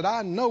is that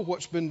I know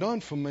what's been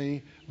done for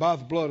me by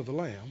the blood of the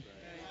Lamb.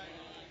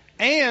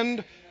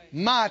 And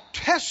my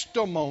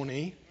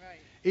testimony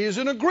is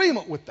in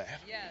agreement with that.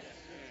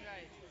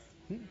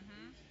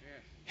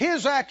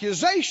 His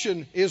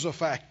accusation is a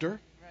factor.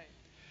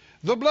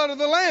 The blood of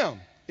the Lamb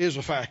is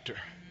a factor.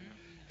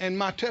 And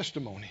my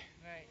testimony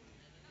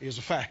is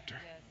a factor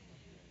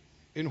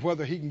in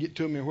whether he can get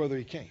to me or whether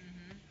he can't.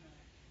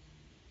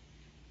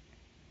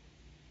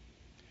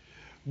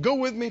 Go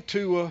with me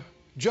to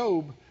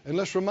Job, and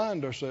let's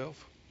remind ourselves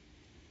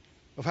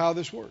of how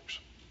this works.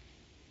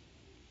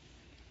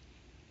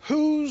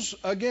 Who's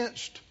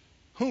against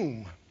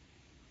whom?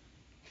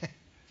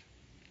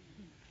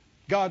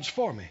 God's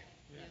for me.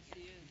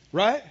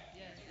 Right?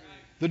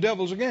 The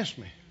devil's against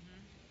me.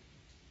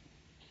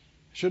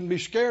 Shouldn't be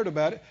scared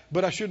about it,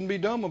 but I shouldn't be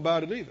dumb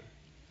about it either.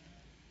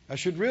 I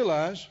should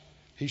realize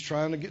he's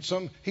trying to get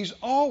something. He's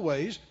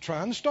always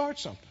trying to start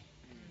something.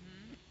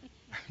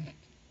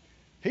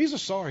 He's a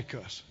sorry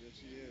cuss.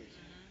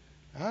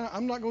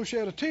 I'm not going to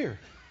shed a tear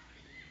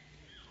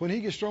when he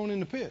gets thrown in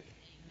the pit.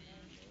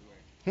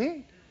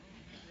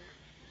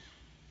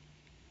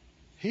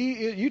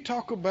 You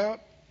talk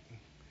about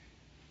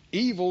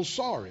evil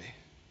sorry.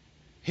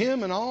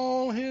 Him and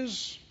all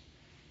his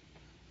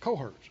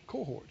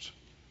cohorts.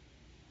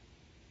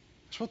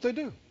 That's what they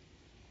do.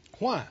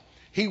 Why?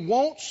 He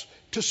wants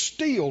to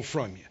steal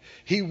from you.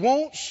 He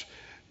wants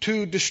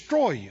to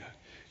destroy you.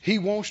 He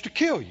wants to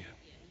kill you.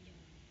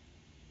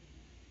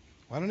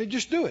 Why don't he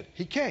just do it?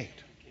 He can't.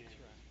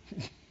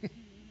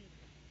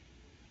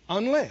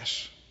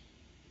 Unless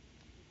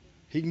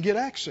he can get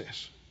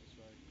access.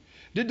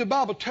 Did the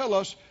Bible tell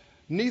us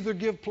neither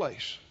give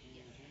place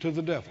to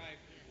the devil?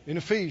 In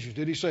Ephesians,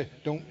 did he say,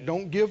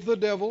 don't give the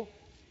devil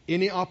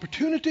any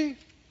opportunity,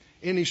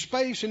 any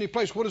space, any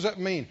place? What does that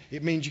mean?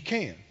 It means you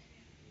can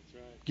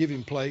give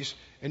him place,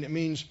 and it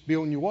means be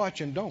on your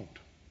watch and don't.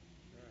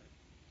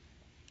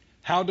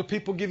 How do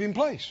people give him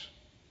place?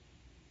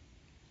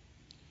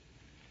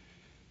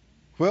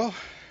 Well,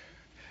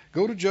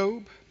 go to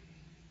Job,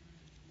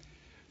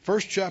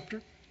 first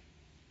chapter.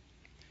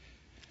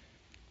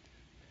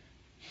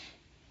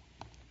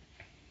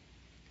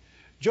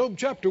 Job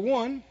chapter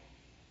 1.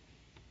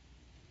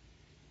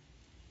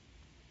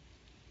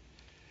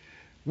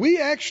 We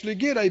actually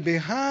get a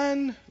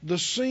behind the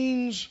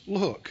scenes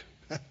look.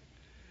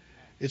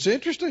 It's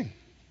interesting.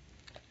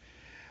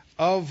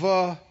 Of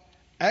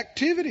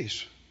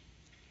activities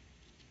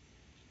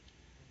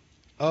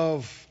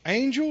of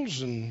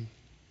angels and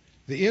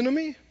the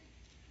enemy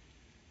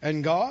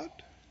and God.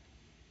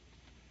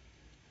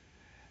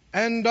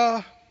 And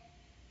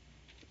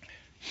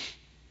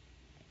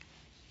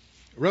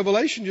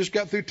Revelation just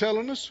got through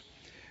telling us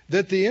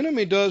that the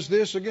enemy does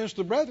this against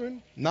the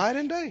brethren night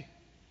and day.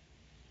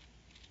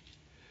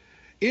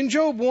 In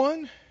Job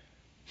 1,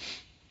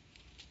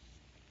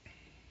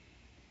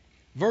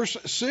 verse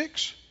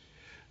 6,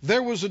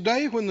 there was a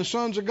day when the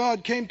sons of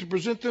God came to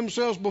present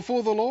themselves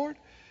before the Lord,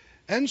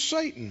 and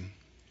Satan,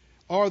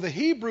 or the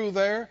Hebrew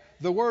there,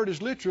 the word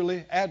is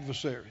literally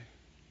adversary.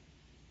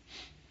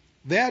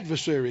 The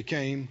adversary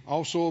came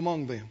also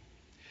among them.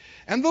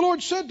 And the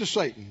Lord said to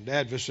Satan, the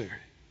adversary,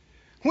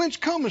 whence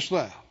comest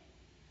thou?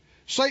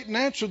 Satan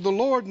answered the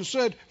Lord and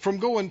said, from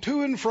going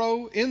to and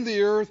fro in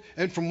the earth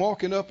and from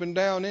walking up and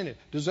down in it.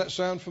 Does that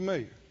sound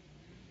familiar?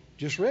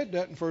 Just read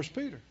that in 1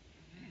 Peter.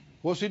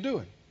 What's he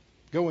doing?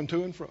 Going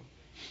to and fro.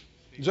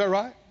 Is that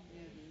right?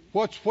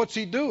 What's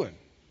he doing?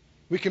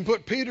 We can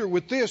put Peter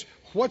with this.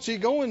 What's he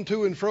going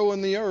to and fro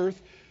in the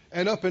earth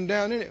and up and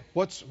down in it?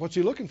 What's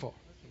he looking for?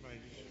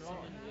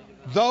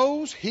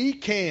 Those he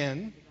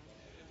can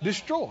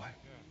destroy,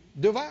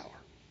 devour.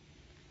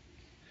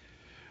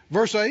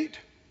 Verse 8,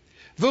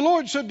 the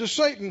Lord said to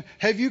Satan,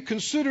 have you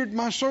considered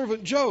my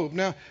servant Job?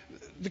 Now,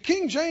 the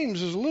King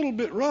James is a little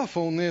bit rough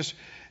on this.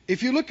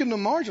 If you look in the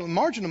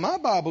margin of my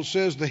Bible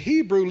says, the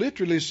Hebrew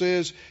literally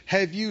says,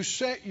 have you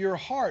set your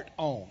heart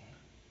on?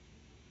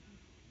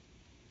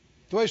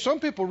 The way some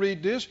people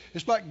read this,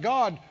 it's like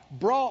God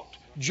brought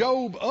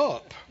Job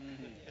up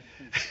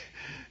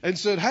and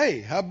said,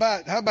 hey, how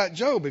about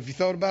Job? Have you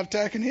thought about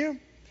attacking him?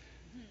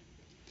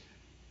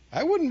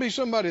 That wouldn't be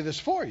somebody that's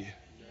for you.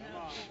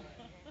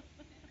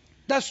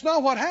 That's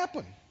not what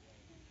happened.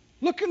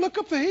 Look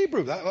up the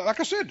Hebrew. Like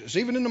I said, it's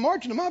even in the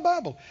margin of my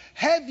Bible.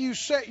 Have you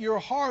set your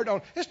heart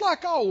on? It's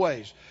like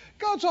always.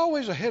 God's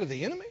always ahead of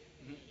the enemy.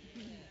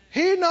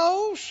 He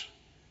knows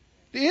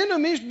the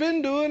enemy's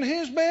been doing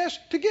his best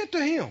to get to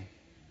him.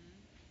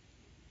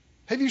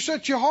 Have you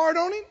set your heart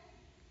on him?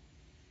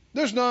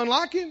 There's none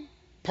like him.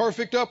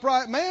 Perfect,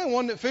 upright man,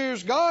 one that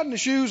fears God and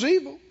eschews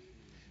evil.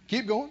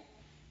 Keep going.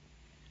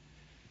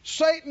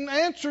 Satan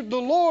answered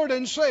the Lord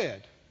and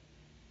said,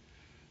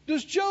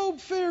 does Job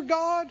fear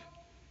God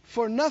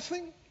for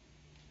nothing?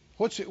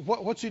 What's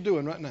he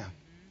doing right now?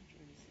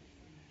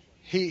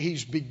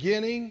 He's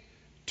beginning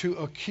to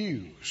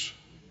accuse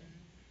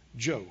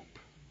Job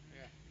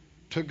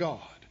to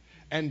God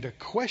and to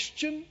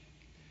question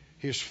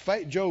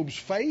Job's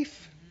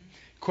faith,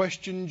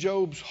 question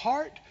Job's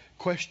heart,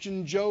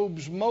 question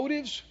Job's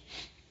motives.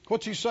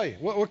 What's he saying?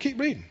 Well, keep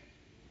reading.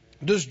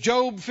 Does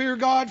Job fear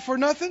God for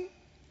nothing?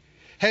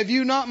 Have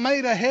you not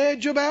made a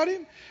hedge about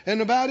him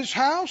and about his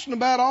house and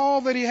about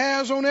all that he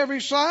has on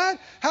every side?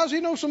 How's he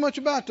know so much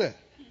about that?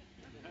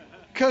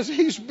 Because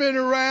he's been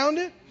around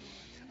it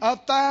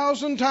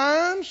 1,000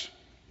 times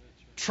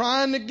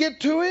trying to get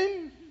to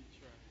him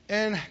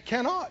and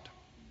cannot.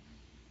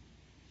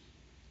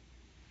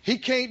 He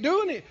can't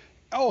do anything.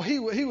 Oh, he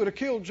would have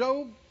killed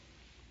Job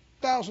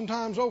 1,000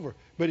 times over,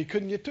 but he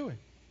couldn't get to him.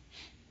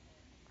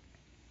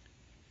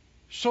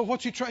 So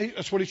what's he trying?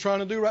 That's what he's trying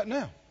to do right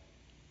now.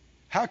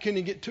 How can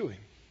he get to him?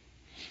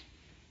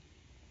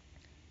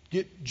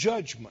 Get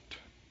judgment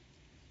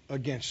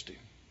against him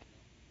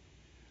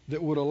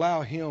that would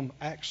allow him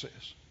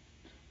access.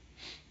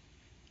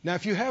 Now,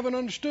 if you haven't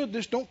understood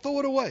this, don't throw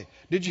it away.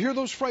 Did you hear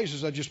those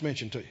phrases I just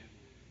mentioned to you?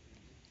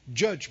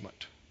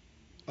 Judgment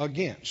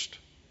against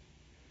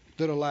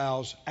that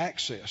allows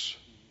access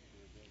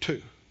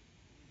to.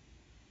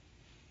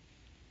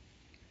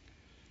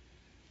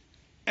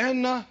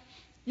 And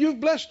you've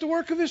blessed the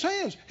work of his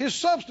hands. His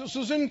substance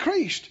is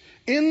increased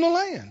in the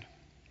land.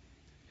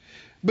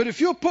 But if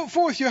you'll put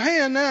forth your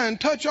hand now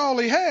and touch all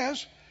he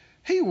has,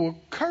 he will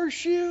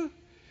curse you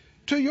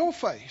to your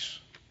face.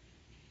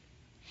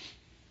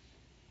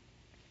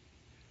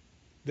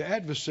 The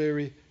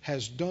adversary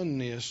has done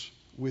this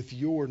with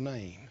your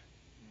name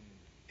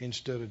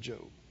instead of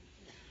Job.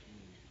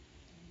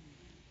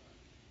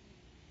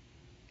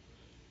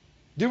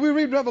 Did we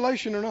read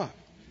Revelation or not?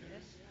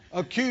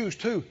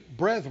 Accused who?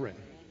 Brethren.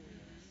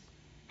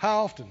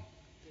 How often?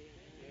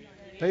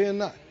 Day and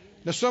night.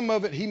 Now some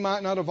of it he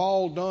might not have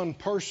all done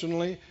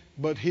personally,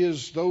 but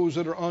those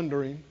that are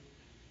under him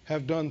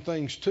have done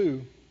things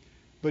too.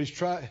 But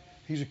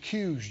he's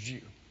accused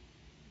you.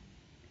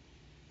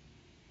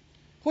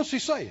 What's he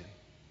saying?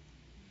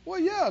 Well,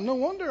 yeah, no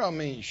wonder. I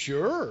mean,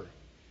 sure,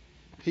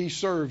 he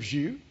serves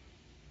you.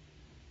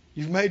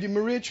 You've made him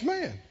a rich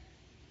man.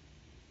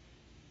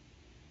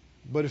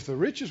 But if the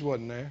riches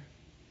wasn't there,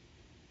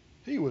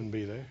 he wouldn't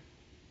be there.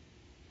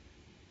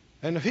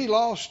 And if he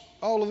lost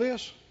all of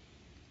this,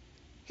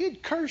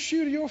 he'd curse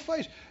you to your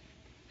face.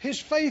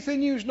 His faith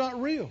in you is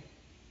not real.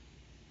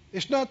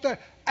 It's not there.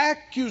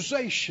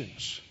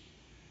 Accusations.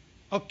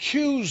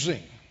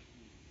 Accusing.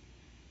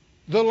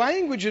 The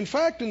language, in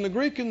fact, in the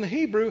Greek and the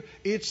Hebrew,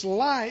 it's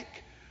like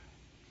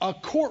a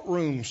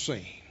courtroom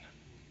scene.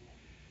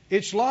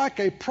 It's like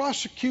a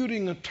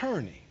prosecuting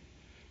attorney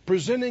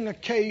presenting a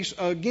case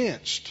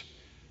against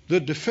the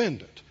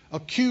defendant,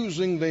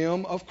 accusing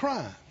them of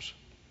crimes.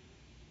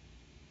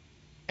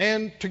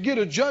 And to get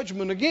a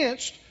judgment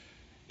against,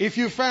 if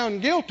you're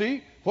found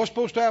guilty, what's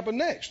supposed to happen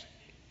next?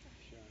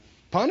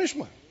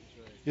 Punishment.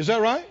 Is that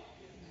right?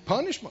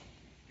 Punishment.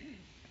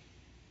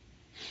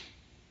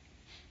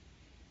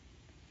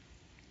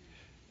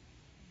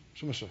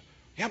 Somebody said,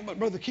 yeah, but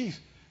Brother Keith,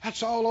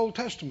 that's all Old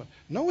Testament.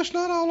 No, it's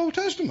not all Old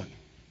Testament.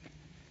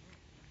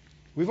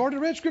 We've already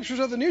read scriptures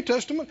of the New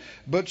Testament,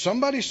 but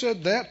somebody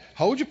said that.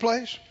 Hold your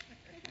place.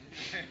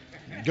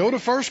 Go to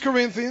 1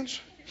 Corinthians.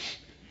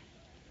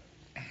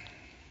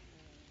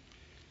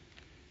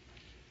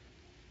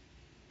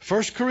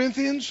 First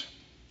Corinthians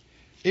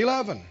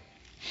 11.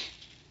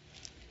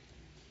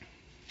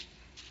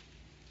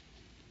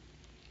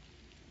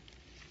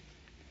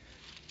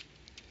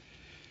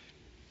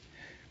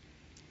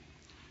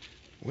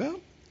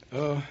 Well,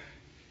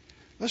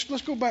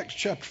 let's go back to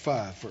chapter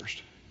 5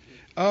 first.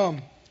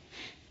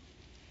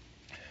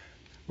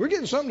 We're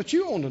getting something to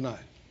chew on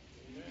tonight.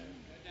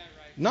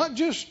 Not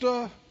just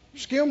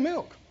skim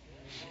milk.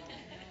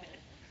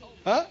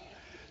 Huh?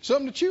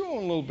 Something to chew on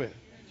a little bit.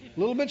 A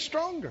little bit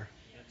stronger.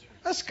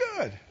 That's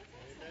good.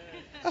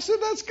 I said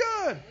that's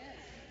good.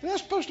 You're not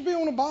supposed to be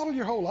on a bottle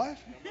your whole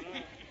life.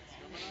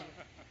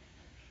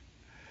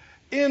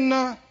 In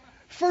 1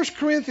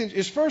 Corinthians,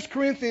 is 1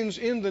 Corinthians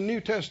in the New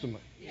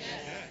Testament? Yes.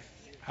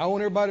 I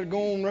want everybody to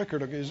go on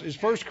record.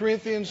 Is 1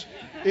 Corinthians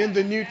in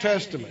the New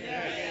Testament?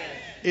 Yes.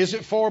 Is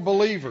it for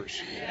believers?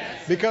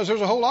 Yes. Because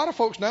there's a whole lot of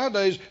folks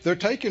nowadays, they're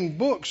taking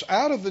books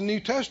out of the New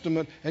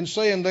Testament and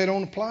saying they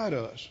don't apply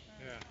to us.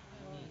 Yeah.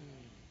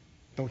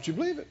 Don't you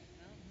believe it?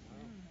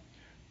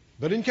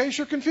 But in case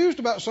you're confused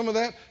about some of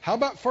that, how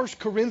about 1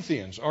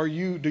 Corinthians? Do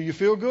you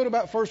feel good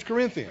about 1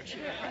 Corinthians?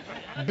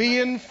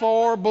 Being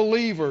for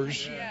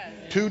believers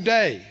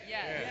today.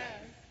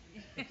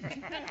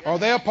 Are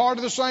they a part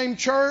of the same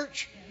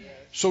church?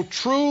 So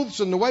truths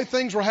and the way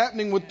things were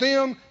happening with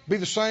them be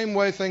the same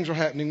way things are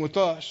happening with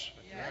us.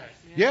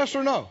 Yes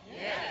or no?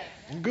 Yes.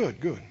 Good.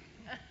 Then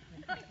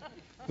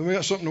we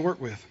got something to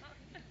work with.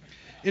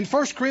 In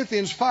 1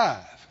 Corinthians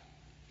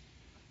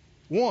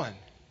 5:1,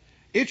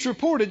 it's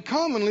reported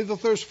commonly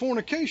that there's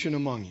fornication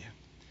among you.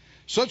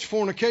 Such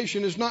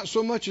fornication is not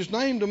so much as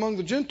named among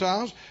the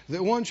Gentiles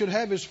that one should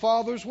have his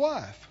father's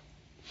wife.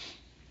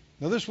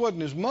 Now this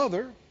wasn't his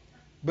mother,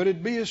 but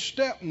it'd be his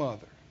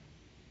stepmother.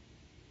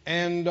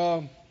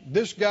 And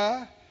this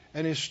guy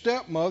and his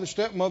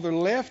stepmother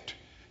left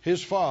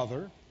his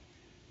father,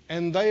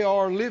 and they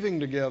are living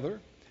together,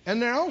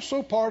 and they're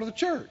also part of the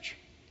church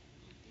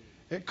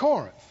at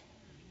Corinth.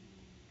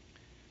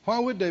 Why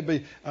would they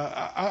be?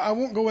 I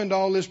won't go into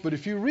all this, but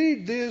if you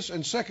read this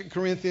in 2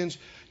 Corinthians,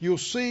 you'll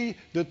see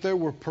that there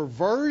were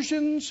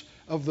perversions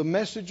of the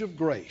message of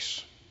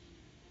grace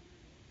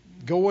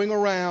going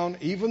around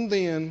even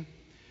then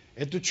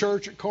at the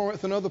church at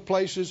Corinth and other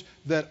places,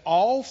 that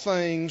all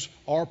things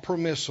are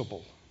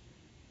permissible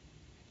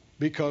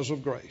because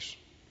of grace.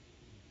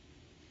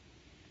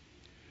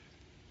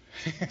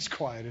 It's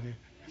quiet in here.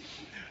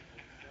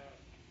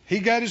 He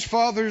got his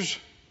father's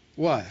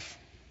wife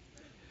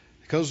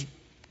because,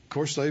 of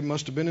course, they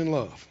must have been in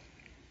love.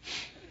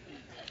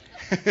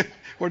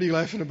 What are you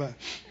laughing about?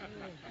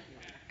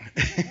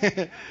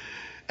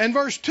 And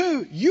verse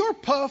 2, you're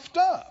puffed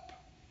up.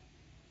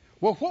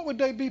 Well, what would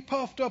they be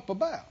puffed up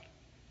about?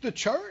 The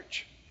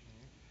church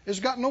has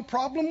got no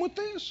problem with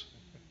this.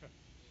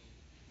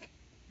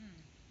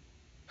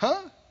 Huh?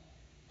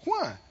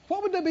 Why?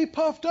 What would they be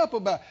puffed up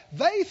about?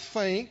 They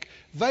think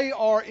they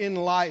are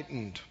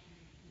enlightened.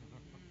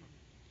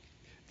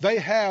 They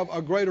have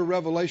a greater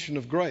revelation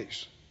of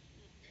grace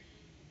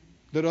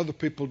that other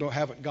people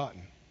haven't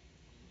gotten,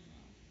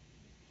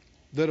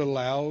 that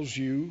allows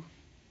you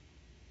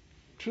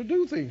to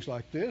do things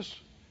like this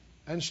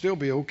and still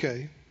be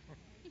okay.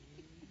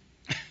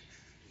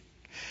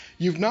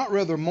 You've not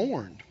rather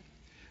mourned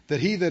that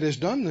he that has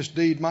done this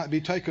deed might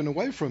be taken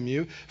away from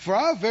you. For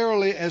I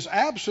verily, as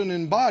absent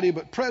in body,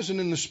 but present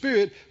in the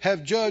Spirit,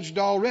 have judged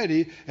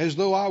already, as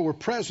though I were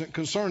present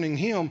concerning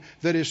him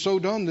that has so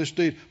done this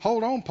deed.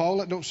 Hold on, Paul,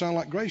 that don't sound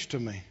like grace to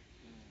me.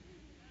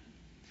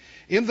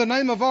 In the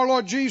name of our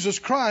Lord Jesus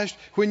Christ,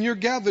 when you're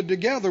gathered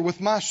together with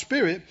my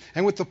Spirit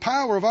and with the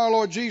power of our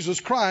Lord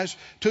Jesus Christ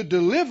to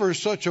deliver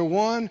such a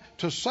one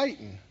to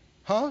Satan.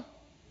 Huh?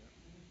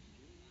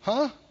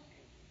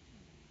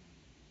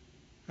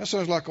 That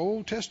sounds like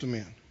Old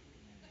Testament.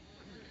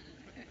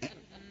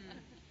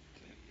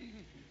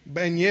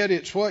 And yet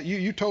it's what?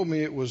 You told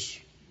me it was.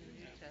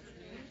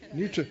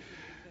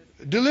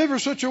 Deliver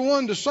such a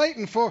one to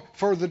Satan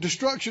for the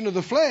destruction of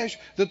the flesh,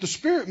 that the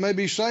spirit may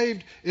be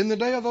saved in the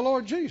day of the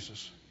Lord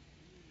Jesus.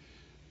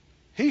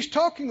 He's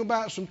talking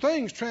about some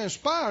things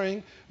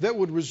transpiring that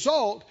would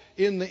result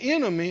in the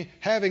enemy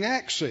having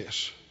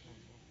access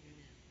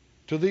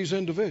to these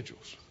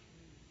individuals.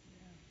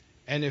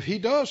 And if he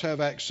does have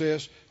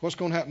access, what's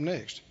going to happen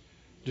next?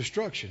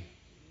 Destruction.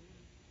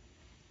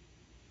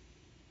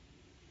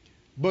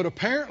 But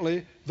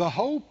apparently the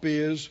hope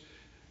is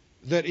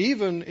that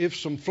even if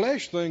some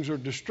flesh things are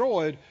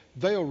destroyed,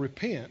 they'll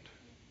repent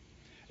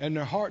and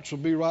their hearts will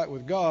be right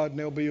with God and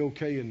they'll be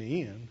okay in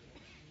the end.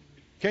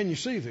 Can you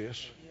see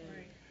this?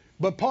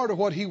 But part of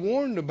what he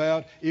warned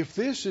about, if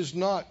this is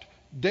not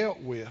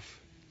dealt with,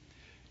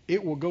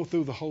 it will go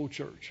through the whole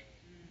church.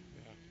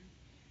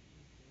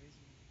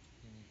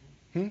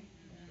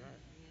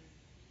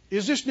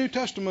 Is this New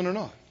Testament or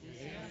not?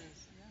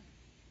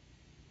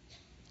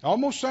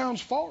 Almost sounds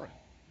foreign.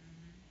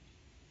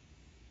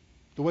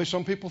 The way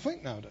some people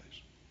think nowadays.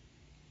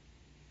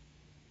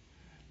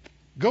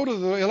 Go to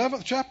the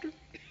 11th chapter.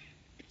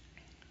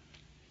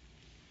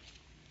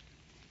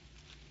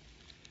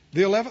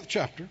 The 11th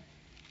chapter.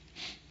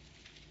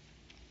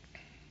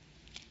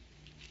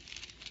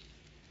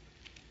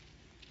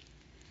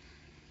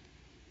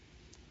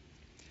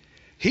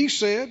 He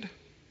said,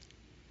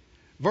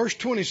 verse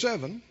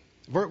 27,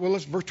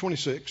 verse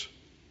 26,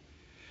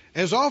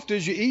 as oft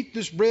as you eat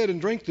this bread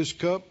and drink this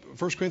cup,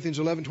 1 Corinthians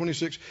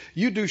 11:26,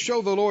 you do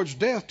show the Lord's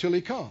death till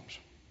he comes.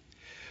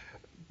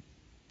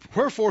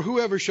 Wherefore,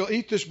 whoever shall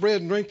eat this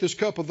bread and drink this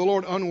cup of the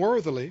Lord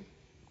unworthily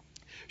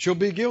shall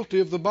be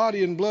guilty of the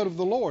body and blood of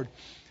the Lord.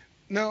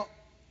 Now,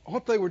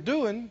 what they were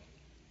doing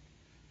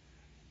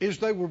is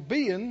they were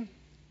being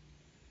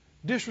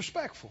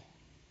disrespectful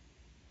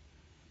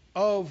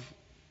of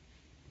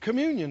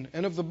communion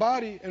and of the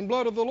body and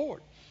blood of the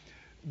Lord.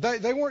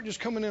 They weren't just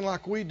coming in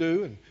like we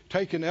do and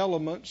taking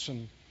elements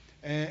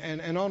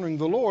and honoring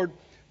the Lord.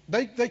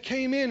 They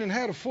came in and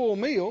had a full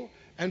meal,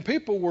 and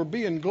people were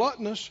being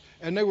gluttonous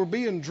and they were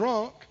being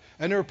drunk,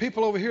 and there were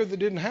people over here that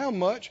didn't have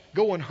much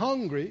going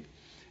hungry,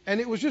 and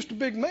it was just a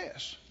big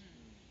mess.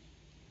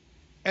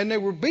 And they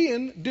were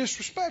being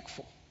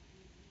disrespectful.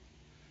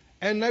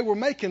 And they were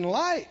making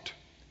light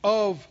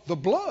of the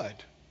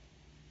blood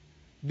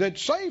that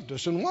saved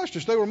us and washed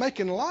us. They were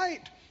making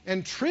light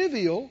and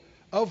trivial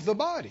of the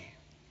body.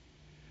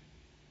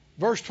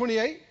 Verse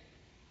 28,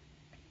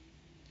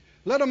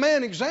 let a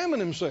man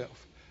examine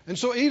himself, and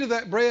so eat of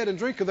that bread and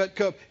drink of that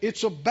cup.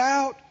 It's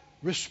about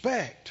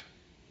respect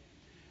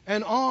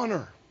and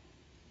honor.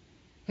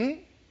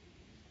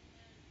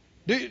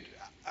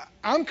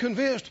 I'm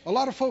convinced a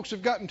lot of folks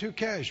have gotten too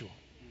casual.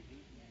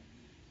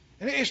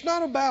 And it's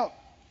not about,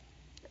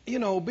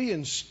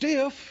 being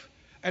stiff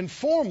and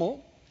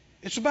formal.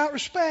 It's about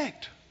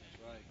respect.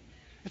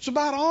 It's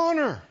about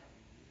honor.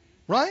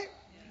 Right?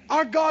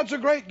 Our God's a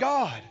great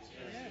God.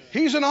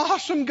 He's an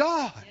awesome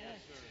God.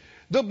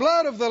 The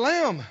blood of the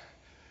Lamb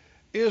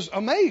is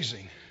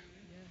amazing.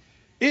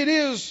 It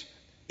is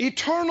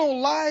eternal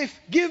life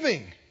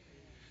giving,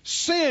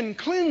 sin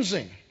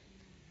cleansing.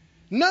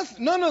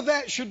 None of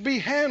that should be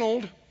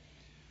handled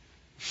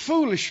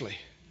foolishly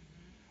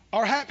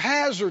or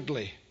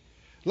haphazardly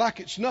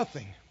like it's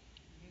nothing.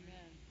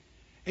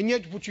 And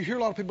yet what you hear a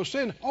lot of people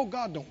saying, oh,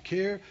 God don't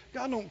care.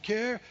 God don't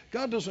care.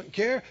 God doesn't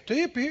care. To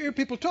hear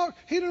people talk,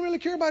 he doesn't really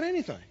care about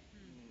anything.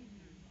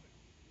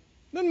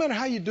 Doesn't matter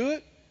how you do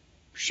it.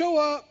 Show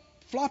up,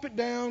 flop it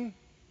down,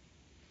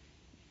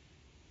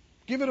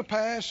 give it a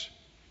pass,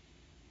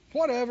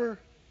 whatever,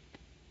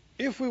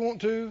 if we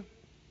want to.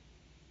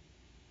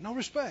 No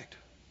respect.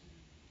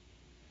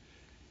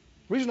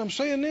 The reason I'm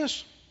saying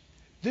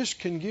this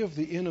can give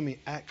the enemy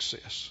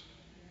access.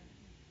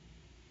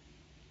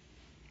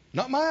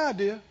 Not my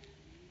idea.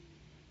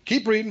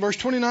 Keep reading, verse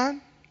 29.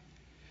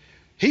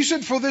 He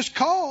said, for this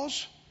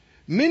cause,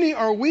 many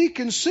are weak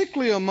and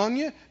sickly among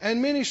you,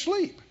 and many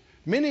sleep.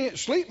 Many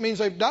sleep means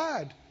they've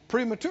died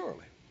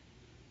prematurely.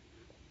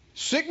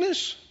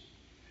 Sickness,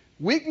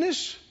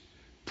 weakness,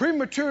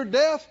 premature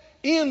death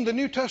in the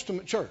New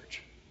Testament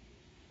church.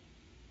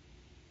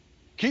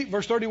 Keep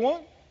verse 31.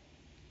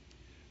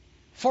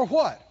 For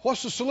what?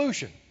 What's the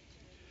solution?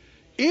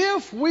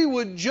 If we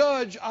would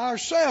judge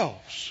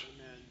ourselves,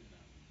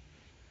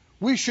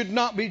 we should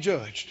not be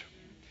judged.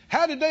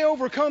 How did they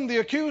overcome the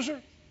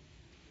accuser?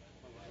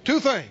 Two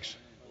things.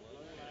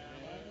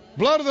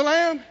 Blood of the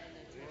Lamb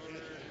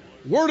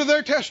Word of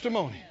their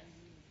testimony.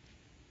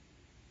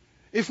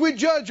 If we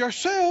judge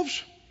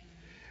ourselves,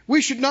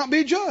 we should not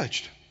be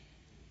judged.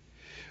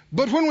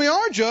 But when we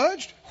are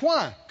judged,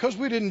 why? Because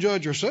we didn't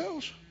judge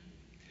ourselves.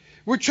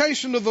 We're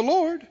chastened of the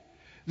Lord,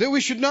 that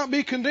we should not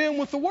be condemned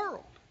with the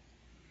world.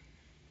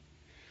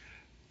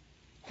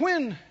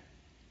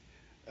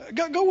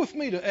 Go with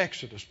me to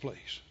Exodus,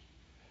 please.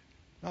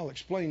 I'll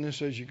explain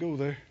this as you go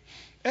there.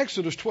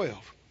 Exodus 12.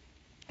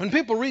 When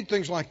people read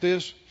things like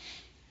this,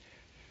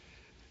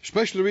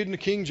 especially reading the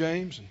King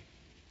James and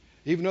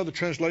even other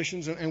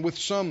translations, and with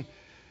some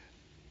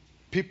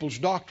people's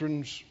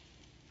doctrines,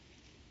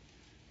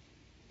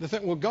 they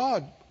think, well,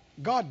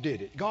 God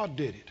did it. God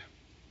did it.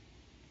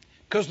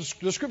 Because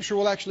the Scripture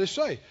will actually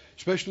say,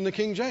 especially in the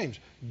King James,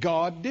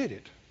 God did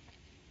it.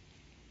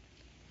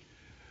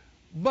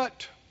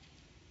 But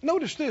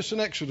notice this in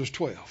Exodus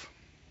 12.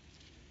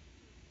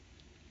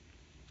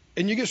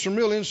 And you get some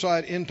real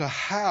insight into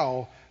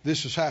how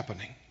this is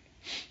happening.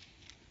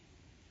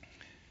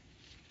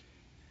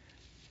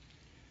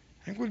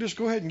 I think we'll just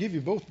go ahead and give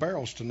you both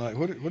barrels tonight.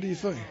 What do you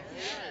think?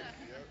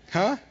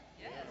 Huh?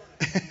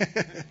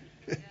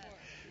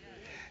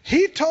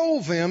 He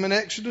told them in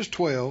Exodus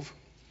 12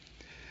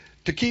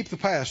 to keep the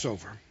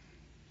Passover.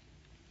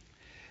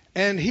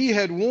 And he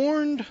had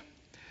warned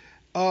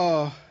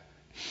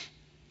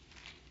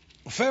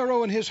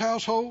Pharaoh and his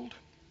household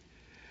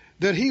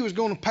that he was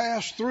going to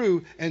pass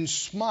through and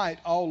smite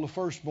all the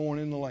firstborn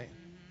in the land.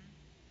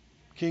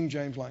 King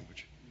James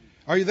language.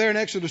 Are you there in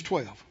Exodus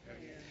 12?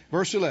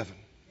 Verse 11.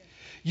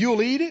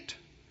 You'll eat it,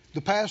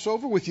 the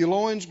Passover, with your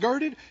loins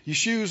girded, your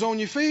shoes on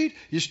your feet,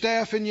 your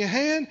staff in your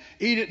hand.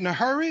 Eat it in a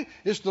hurry.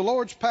 It's the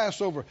Lord's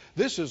Passover.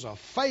 This is a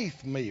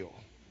faith meal.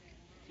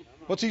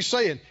 What's he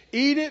saying?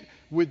 Eat it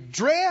with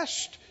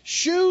dressed,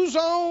 shoes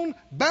on,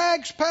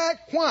 bags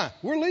packed. Why?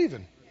 We're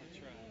leaving.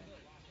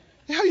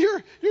 Yeah,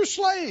 you're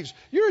slaves.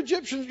 You're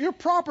Egyptians. You're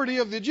property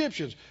of the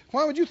Egyptians.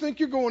 Why would you think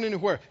you're going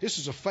anywhere? This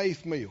is a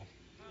faith meal.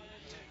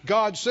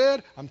 God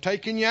said, I'm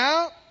taking you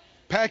out.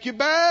 Pack your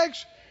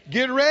bags.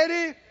 Get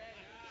ready.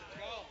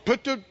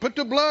 Put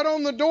the blood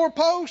on the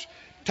doorpost.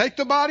 Take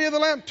the body of the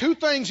lamb. Two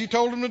things he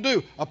told them to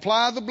do.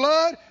 Apply the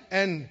blood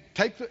and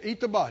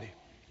eat the body.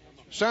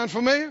 Sound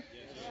familiar?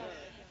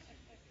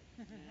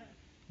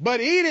 But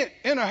eat it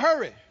in a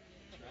hurry.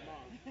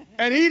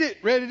 And eat it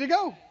ready to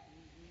go.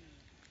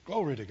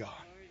 Glory to God.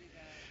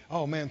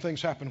 Oh man,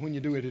 things happen when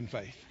you do it in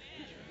faith.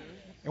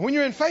 And when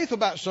you're in faith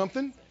about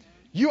something,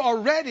 you are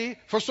ready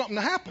for something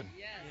to happen.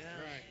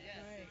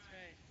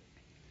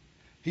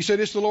 He said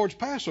it's the Lord's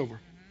Passover.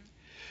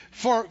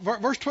 For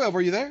verse 12,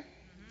 are you there?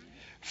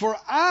 For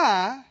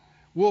I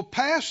will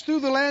pass through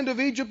the land of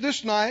Egypt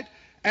this night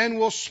and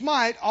will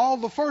smite all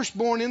the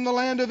firstborn in the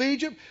land of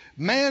Egypt,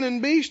 man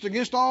and beast,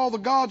 against all the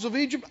gods of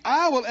Egypt.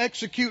 I will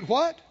execute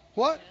what?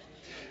 What?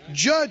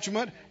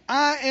 Judgment.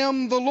 I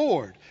am the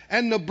Lord.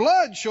 And the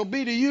blood shall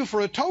be to you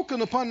for a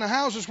token upon the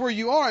houses where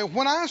you are. And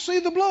when I see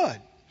the blood,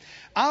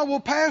 I will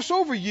pass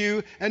over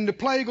you, and the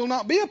plague will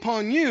not be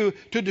upon you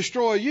to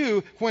destroy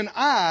you when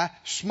I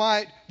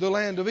smite the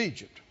land of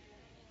Egypt.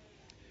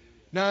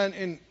 Now,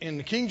 in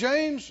the King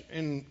James,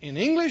 in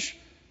English,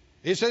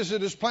 it says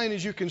it as plain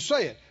as you can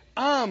say it.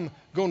 I'm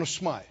going to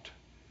smite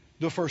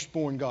the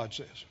firstborn, God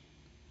says.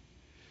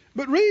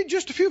 But read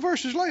just a few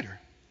verses later.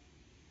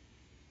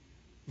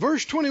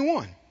 Verse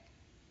 21.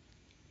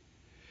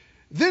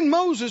 Then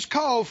Moses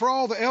called for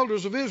all the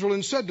elders of Israel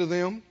and said to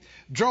them,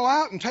 draw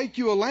out and take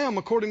you a lamb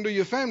according to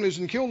your families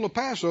and kill the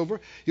Passover.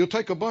 You'll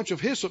take a bunch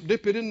of hyssop,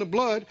 dip it in the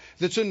blood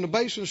that's in the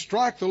basin,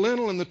 strike the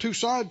lintel and the two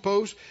side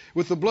posts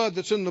with the blood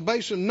that's in the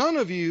basin. None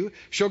of you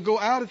shall go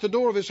out at the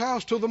door of his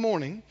house till the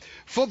morning,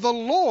 for the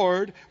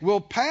Lord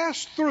will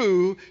pass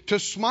through to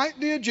smite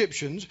the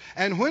Egyptians.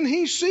 And when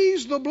he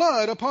sees the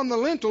blood upon the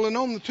lintel and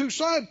on the two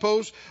side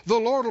posts, the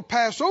Lord will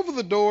pass over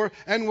the door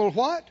and will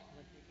what?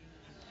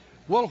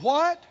 Will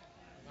what?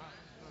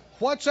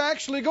 What's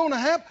actually going to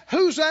happen?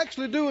 Who's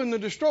actually doing the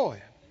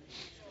destroying?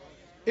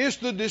 It's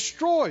the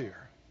destroyer.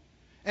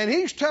 And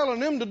he's telling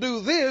them to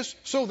do this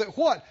so that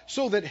what?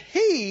 So that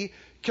he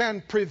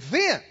can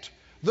prevent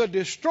the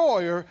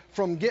destroyer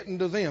from getting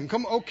to them.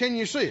 Come on, can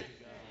you see it?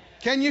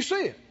 Can you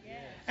see it?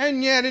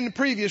 And yet in the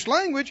previous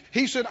language,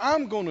 he said,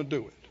 I'm going to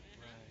do it.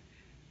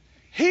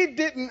 He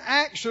didn't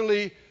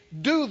actually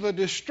do the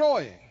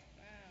destroying.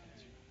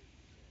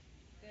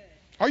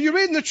 Are you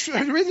reading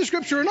the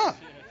scripture or not?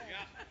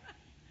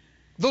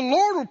 The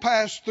Lord will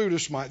pass through to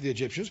smite the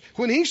Egyptians.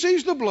 When he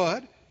sees the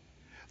blood,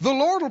 the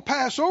Lord will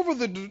pass over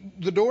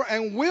the door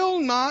and will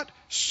not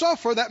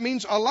suffer, that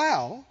means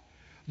allow,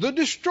 the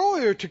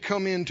destroyer to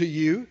come into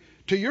you,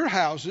 to your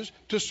houses,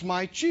 to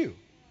smite you.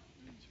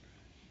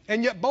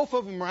 And yet both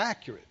of them are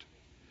accurate.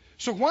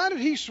 So why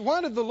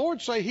did the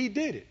Lord say he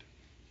did it?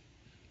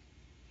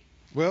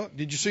 Well,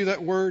 did you see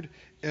that word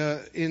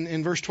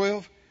in verse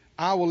 12?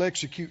 I will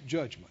execute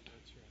judgment.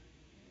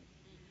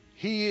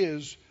 He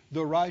is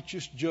the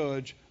righteous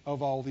judge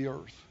of all the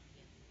earth.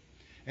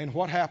 And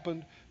what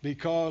happened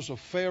because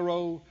of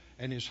Pharaoh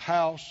and his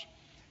house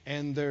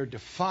and their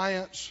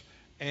defiance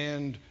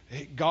and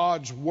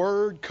God's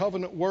word,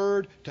 covenant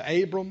word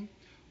to Abram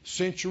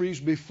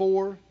centuries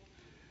before.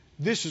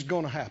 This is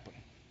going to happen.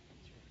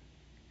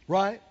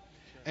 Right?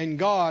 And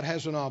God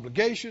has an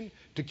obligation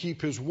to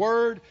keep His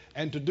word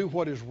and to do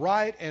what is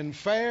right and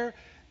fair.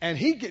 And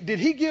did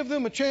He give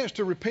them a chance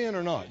to repent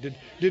or not?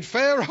 Did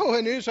Pharaoh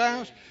and his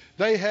house?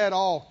 They had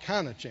all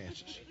kind of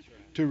chances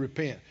to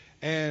repent.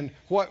 And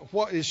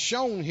what is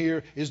shown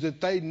here is that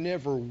they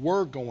never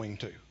were going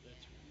to.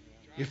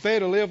 If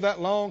they'd have lived that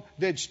long,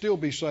 they'd still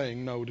be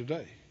saying no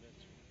today.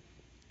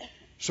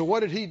 So what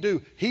did He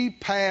do? He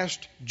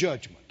passed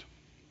judgment.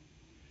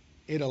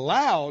 It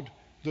allowed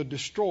the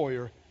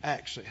destroyer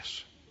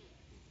access,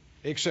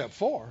 except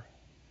for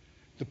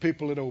the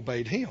people that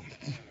obeyed Him.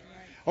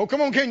 Oh,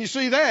 come on, can you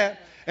see that?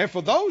 And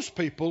for those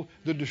people,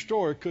 the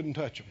destroyer couldn't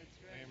touch them.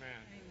 Amen.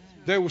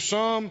 There was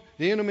some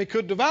the enemy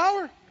could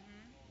devour,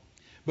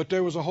 but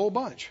there was a whole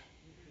bunch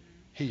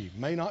he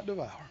may not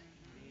devour.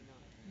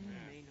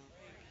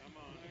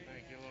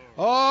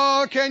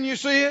 Oh, can you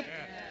see it?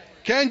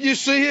 Can you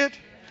see it?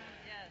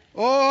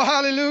 Oh,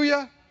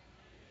 hallelujah.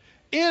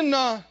 In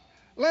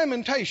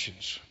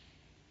Lamentations,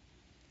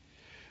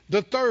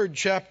 the 3rd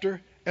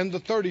chapter and the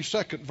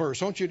 32nd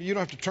verse. You don't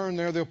have to turn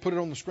there. They'll put it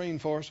on the screen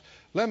for us.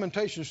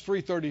 Lamentations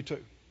 3:32.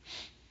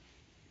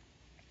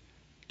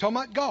 Talking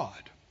about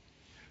God.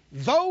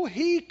 Though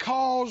He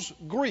cause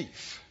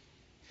grief,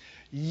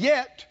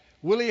 yet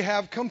will He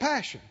have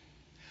compassion,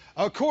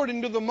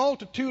 according to the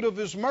multitude of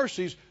His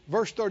mercies.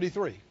 Verse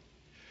 33.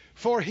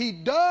 For He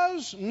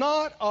does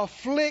not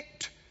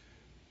afflict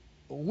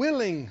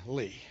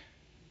willingly,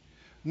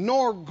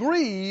 nor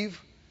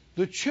grieve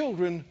the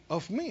children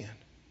of men.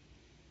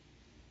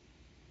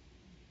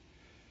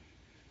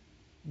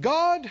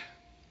 God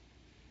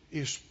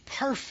is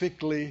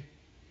perfectly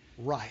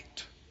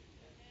right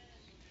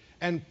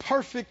and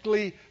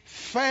perfectly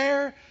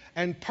fair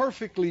and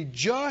perfectly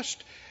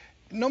just.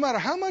 No matter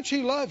how much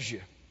He loves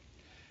you,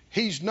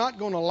 He's not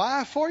going to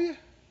lie for you.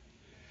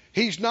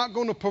 He's not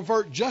going to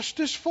pervert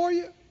justice for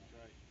you.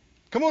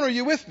 Come on, are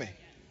you with me?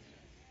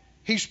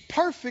 He's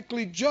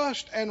perfectly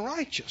just and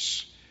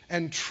righteous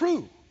and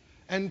true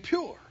and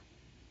pure.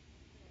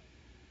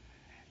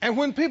 And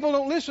when people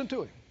don't listen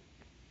to Him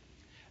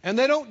and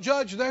they don't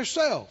judge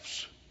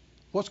themselves,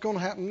 what's going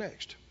to happen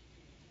next?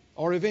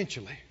 Or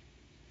eventually,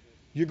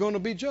 you're going to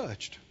be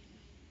judged.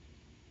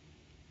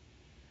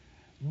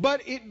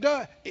 But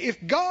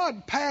if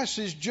God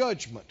passes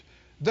judgment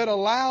that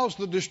allows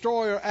the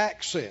destroyer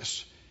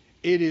access,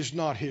 it is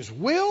not His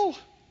will.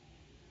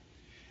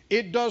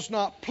 It does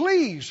not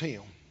please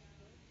Him.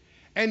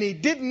 And He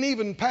didn't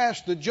even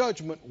pass the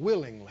judgment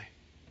willingly.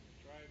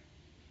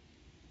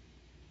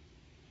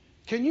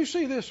 Can you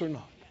see this or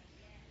not?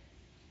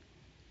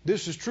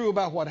 This is true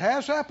about what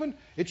has happened.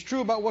 It's true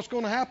about what's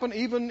going to happen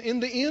even in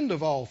the end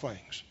of all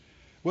things,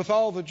 with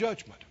all the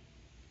judgment.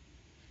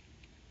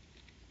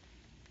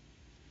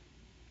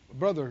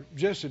 Brother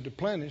Jesse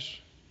Duplantis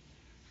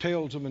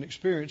tells of an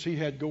experience he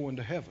had going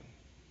to heaven.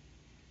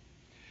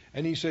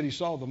 And he said he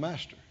saw the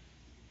Master.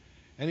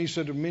 And he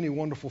said there are many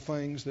wonderful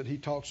things that he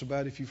talks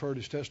about if you've heard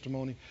his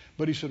testimony.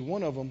 But he said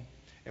one of them,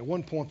 at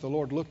one point the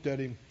Lord looked at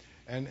him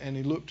and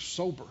he looked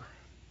sober,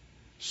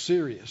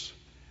 serious.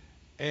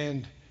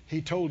 And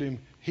He told him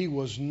he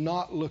was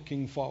not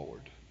looking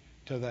forward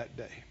to that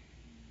day,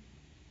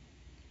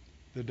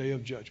 the day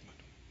of judgment.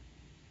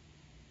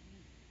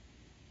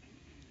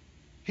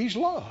 He's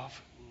love.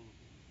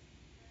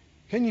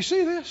 Can you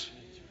see this?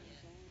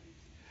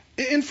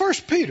 In 2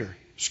 Peter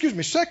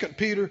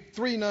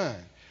 3:9,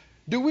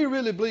 do we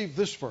really believe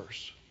this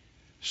verse?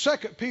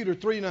 2 Peter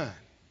 3:9.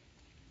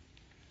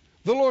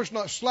 The Lord's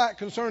not slack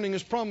concerning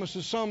His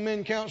promises, some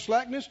men count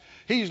slackness.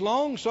 He's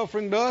long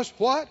suffering to us.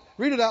 What?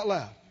 Read it out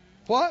loud.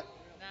 What?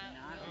 Not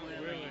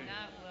willing.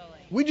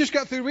 We just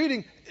got through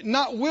reading.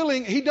 Not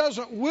willing. He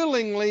doesn't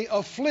willingly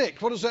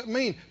afflict. What does that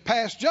mean?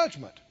 Pass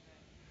judgment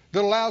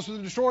that allows the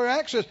destroyer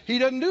access. He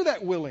doesn't do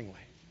that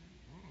willingly.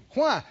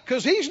 Why?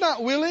 Because He's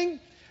not willing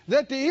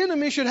that the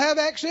enemy should have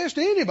access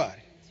to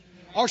anybody,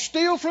 or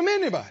steal from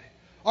anybody,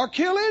 or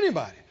kill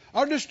anybody,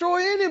 or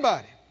destroy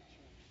anybody.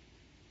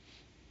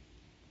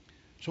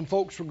 Some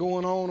folks were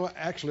going on,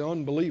 actually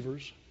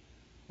unbelievers,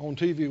 on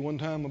TV one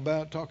time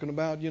talking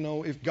about,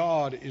 if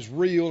God is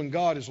real and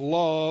God is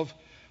love,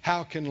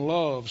 how can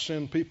love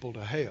send people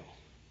to hell?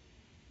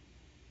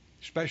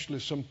 Especially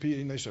some people,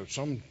 and they said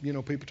some,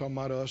 people talking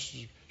about us,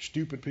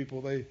 stupid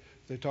people, they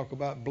talk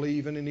about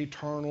believing in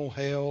eternal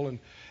hell,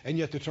 and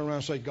yet they turn around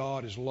and say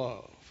God is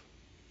love.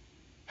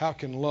 How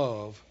can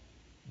love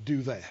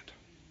do that?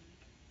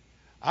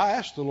 I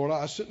asked the Lord,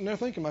 I was sitting there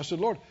thinking, I said,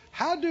 Lord,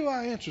 how do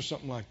I answer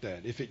something like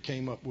that if it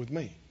came up with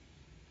me?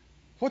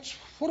 What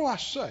do I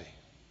say?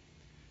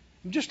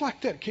 And just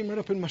like that, it came right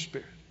up in my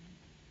spirit.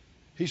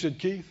 He said,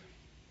 Keith,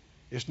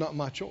 it's not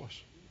my choice.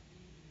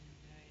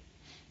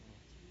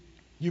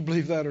 You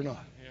believe that or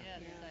not?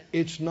 Yes.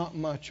 It's not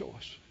my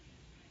choice.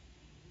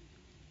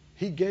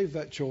 He gave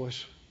that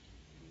choice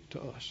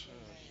to us.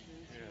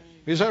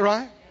 Is that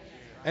right?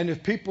 And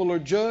if people are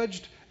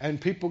judged and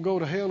people go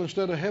to hell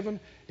instead of heaven,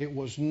 it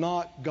was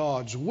not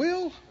God's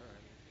will.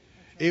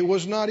 It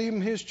was not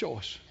even His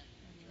choice.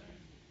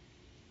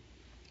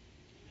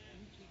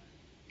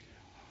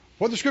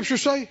 What did the Scripture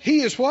say?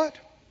 He is what?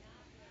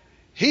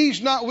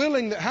 He's not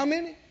willing that how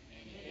many?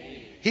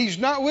 He's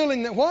not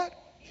willing that what?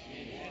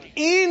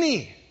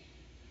 Any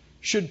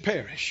should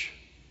perish,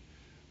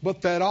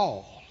 but that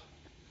all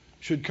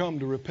should come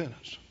to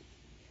repentance.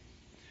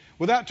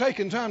 Without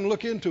taking time to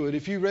look into it,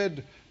 if you read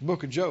the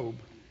book of Job,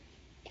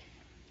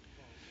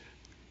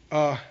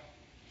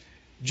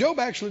 Job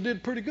actually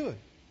did pretty good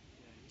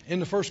in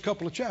the first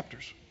couple of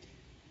chapters.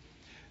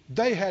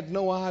 They had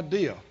no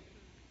idea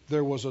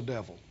there was a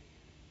devil.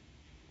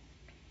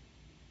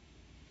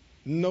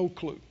 No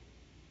clue.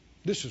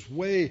 This is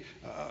way,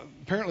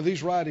 apparently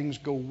these writings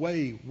go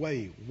way,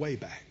 way, way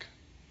back.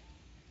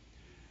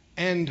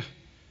 And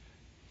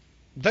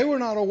they were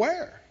not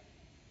aware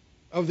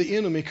of the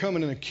enemy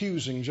coming and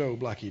accusing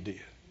Job like he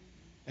did,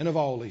 and of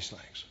all these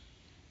things.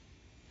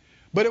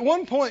 But at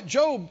one point,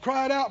 Job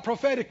cried out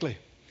prophetically.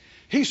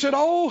 He said,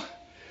 "Oh,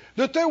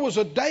 that there was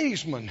a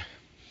daysman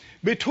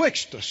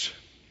betwixt us.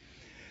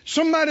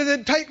 Somebody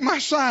that'd take my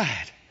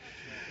side.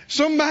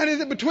 Somebody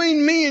that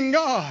between me and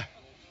God."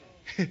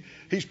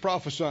 He's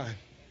prophesying.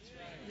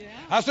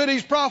 I said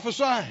he's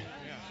prophesying.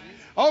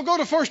 Oh, go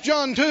to 1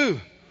 John 2.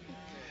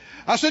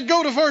 I said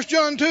go to 1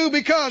 John 2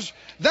 because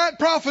that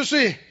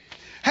prophecy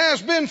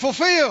has been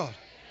fulfilled.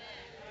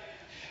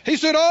 He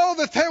said, oh,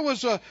 that there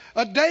was a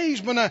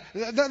daysman,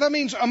 that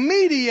means a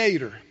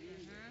mediator.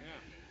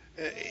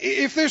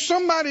 If there's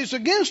somebody's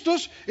against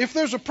us, if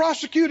there's a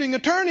prosecuting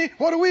attorney,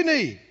 what do we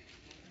need?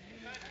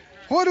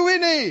 What do we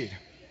need?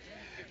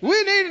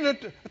 We need an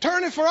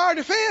attorney for our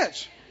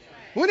defense.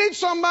 We need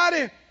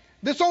somebody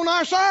that's on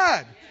our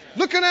side,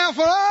 looking out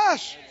for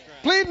us,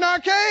 pleading our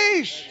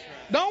case.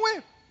 Don't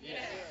we?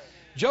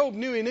 Job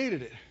knew he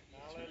needed it.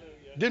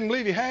 Didn't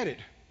believe he had it.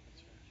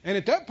 And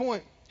at that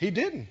point, he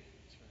didn't.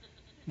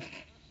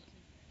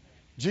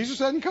 Jesus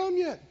hadn't come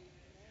yet.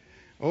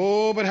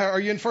 Oh, but are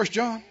you in 1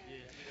 John?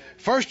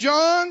 1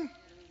 John?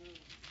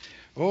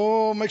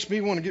 Oh, makes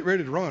me want to get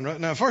ready to run right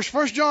now.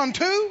 1 John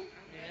 2?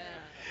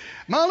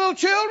 My little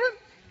children,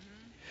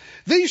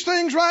 these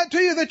things write to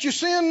you that you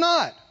sin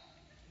not.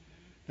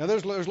 Now,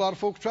 there's a lot of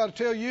folks try to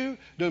tell you,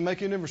 doesn't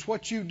make any difference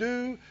what you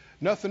do.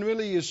 Nothing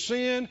really is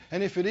sin.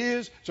 And if it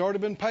is, it's already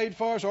been paid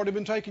for. It's already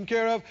been taken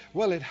care of.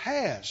 Well, it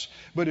has.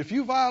 But if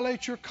you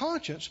violate your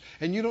conscience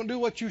and you don't do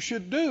what you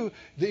should do,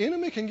 the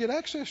enemy can get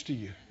access to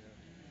you.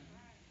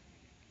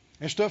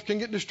 And stuff can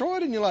get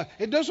destroyed in your life.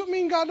 It doesn't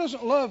mean God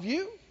doesn't love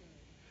you.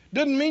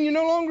 Doesn't mean you're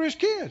no longer His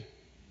kid.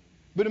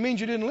 But it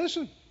means you didn't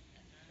listen.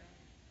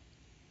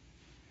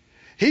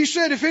 He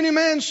said, if any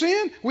man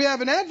sin, we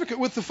have an advocate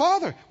with the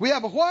Father. We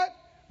have a what?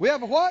 We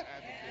have a what?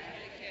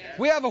 Advocate.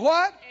 We have a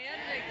what?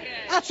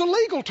 Advocate. That's a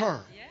legal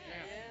term. Yes.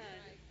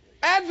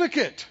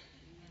 Advocate.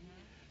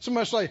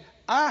 Somebody say,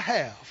 I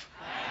have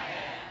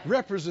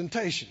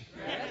representation.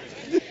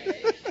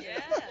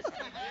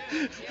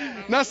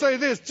 Now say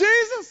this,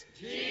 Jesus,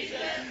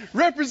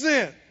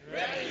 represent.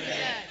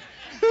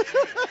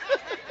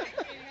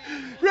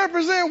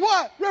 Represent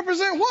what?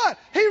 Represent what?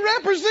 He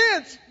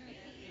represents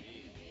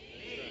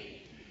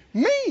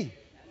me.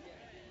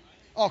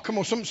 Oh, come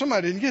on.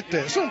 Somebody didn't get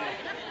that.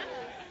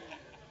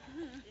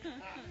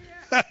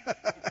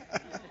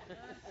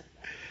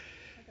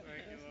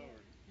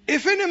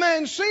 If any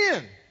man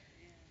sin,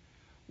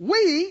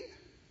 we,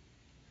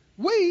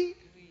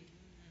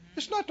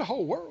 it's not the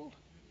whole world.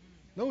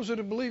 Those that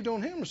have believed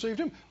on Him, received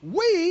Him.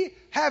 We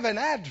have an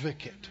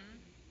advocate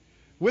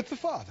with the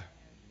Father.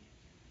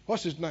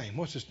 What's His name?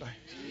 What's His name?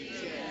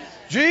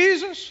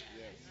 Jesus,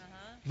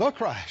 the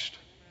Christ,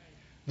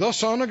 the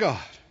Son of God,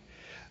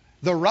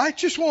 the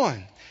righteous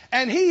one.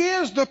 And He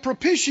is the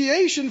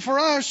propitiation for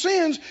our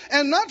sins,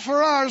 and not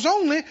for ours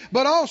only,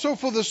 but also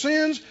for the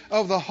sins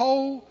of the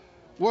whole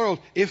world,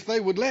 if they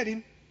would let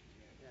Him.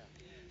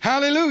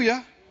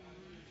 Hallelujah.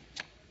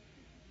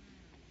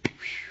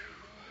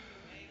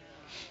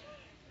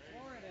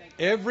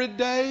 Every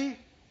day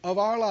of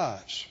our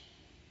lives,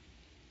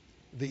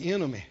 the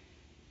enemy,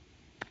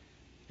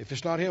 if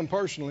it's not him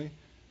personally,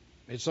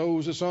 it's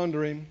those that's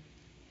under him,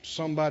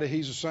 somebody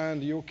he's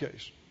assigned to your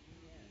case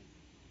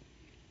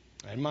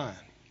and mine.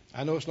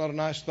 I know it's not a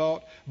nice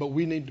thought, but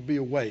we need to be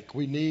awake.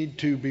 We need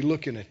to be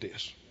looking at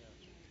this.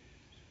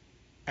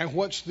 And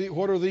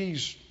what are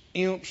these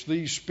imps,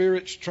 these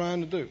spirits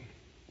trying to do?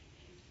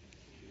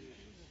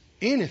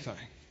 Anything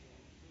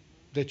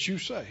that you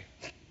say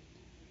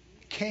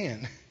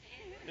can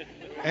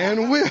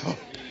and will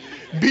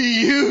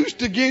be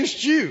used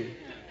against you.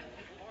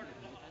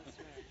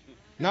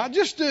 Not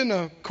just in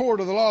the court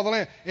of the law of the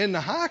land, in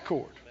the high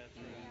court.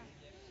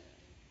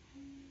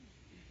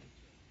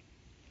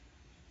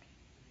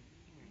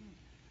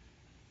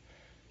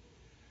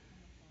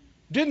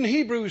 Didn't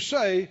Hebrews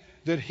say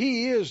that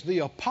He is the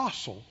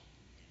apostle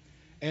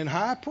and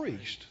high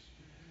priest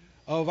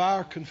of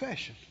our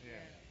confession?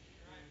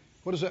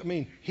 What does that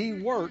mean? He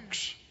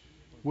works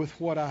with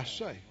what I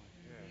say.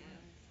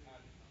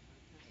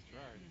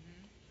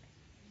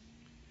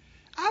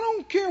 I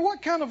don't care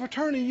what kind of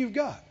attorney you've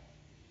got.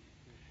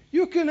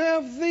 You can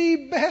have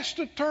the best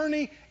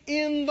attorney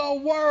in the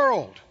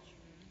world.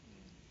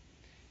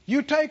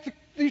 You take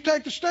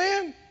the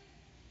stand.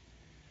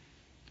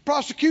 The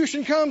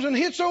prosecution comes and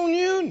hits on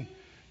you and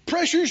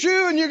pressures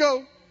you, and you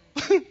go,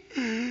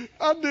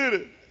 I did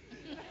it.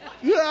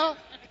 Yeah,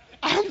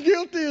 I'm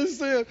guilty of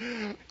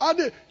sin. I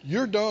did.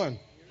 You're done.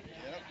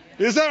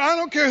 Is that? I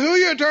don't care who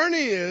your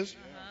attorney is.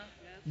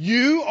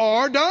 You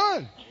are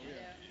done.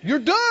 You're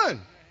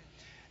done.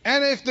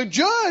 And if the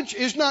judge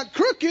is not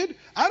crooked,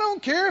 I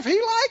don't care if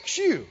he likes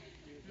you.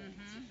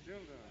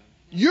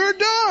 You're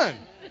done.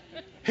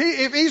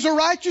 If he's a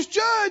righteous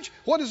judge,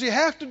 what does he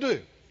have to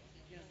do?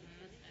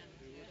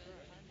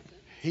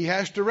 He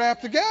has to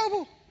rap the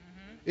gavel.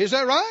 Is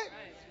that right?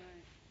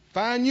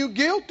 Find you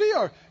guilty,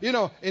 or,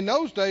 in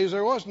those days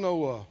there was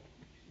no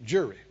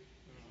jury.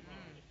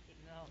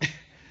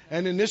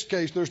 And in this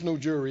case, there's no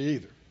jury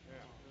either.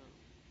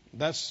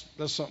 That's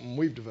something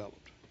we've developed.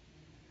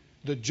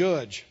 The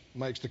judge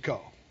makes the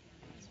call.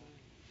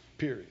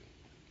 Period.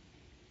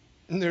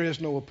 And there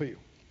is no appeal.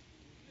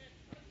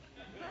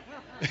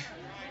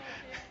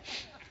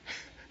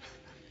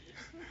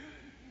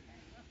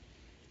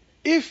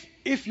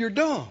 If you're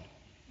dumb,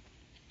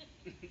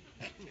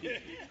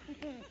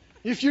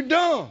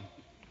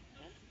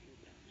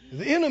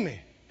 the enemy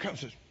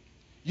comes and says,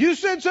 you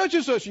said such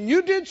and such, and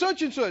you did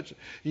such and such.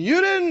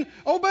 You didn't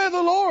obey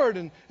the Lord,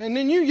 and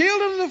then you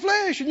yielded to the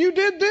flesh, and you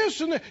did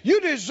this and that.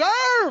 You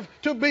deserve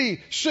to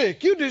be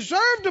sick. You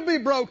deserve to be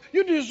broke.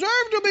 You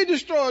deserve to be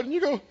destroyed. And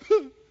you go,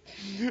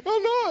 I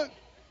know it.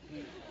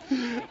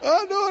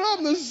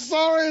 I'm the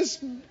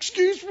sorriest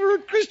excuse for a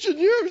Christian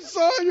you ever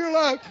saw in your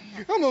life.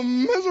 I'm a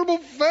miserable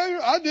failure.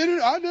 I did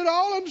it. I did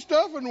all them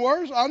stuff and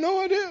worse. I know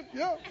I did.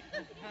 Yeah.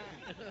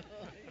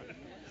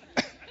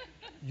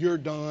 You're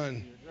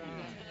done.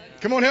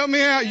 Come on, help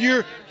me out.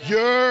 You're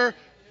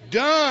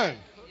done.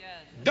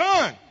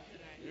 Done.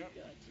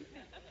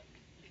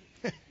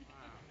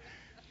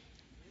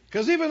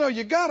 Because even though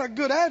you got a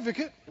good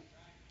advocate,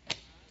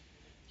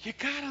 you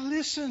got to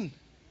listen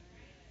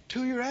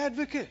to your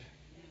advocate.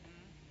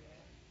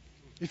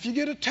 If you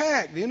get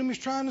attacked, the enemy's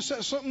trying to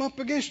set something up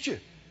against you.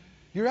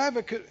 Your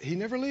advocate, he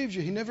never leaves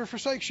you. He never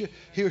forsakes you.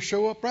 He'll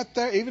show up right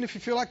there. Even if you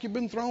feel like you've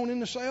been thrown in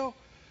the cell,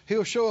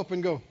 he'll show up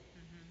and go,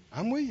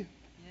 I'm with you.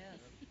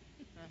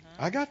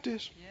 I got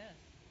this.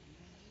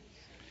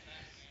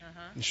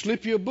 And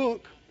slip you a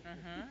book.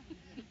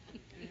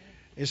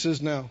 It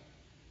says, now,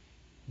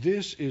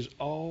 this is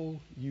all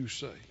you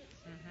say.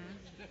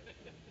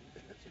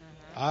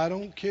 I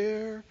don't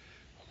care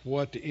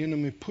what the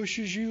enemy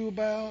pushes you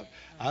about.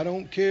 I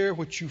don't care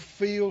what you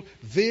feel.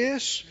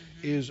 This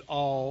is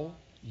all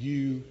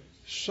you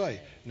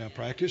say. Now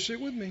practice it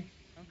with me.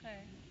 Okay.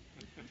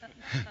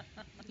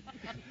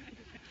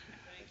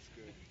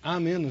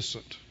 I'm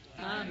innocent.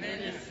 I'm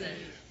innocent.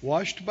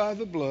 Washed by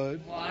the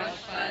blood.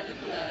 Washed by the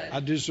blood.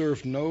 I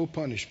deserve no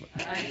punishment.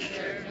 I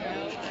deserve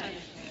no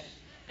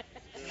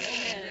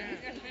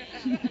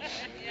punishment.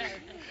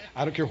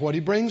 I don't care what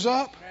he brings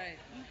up. Right.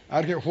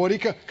 I don't care what he...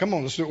 Come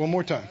on, let's do it one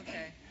more time.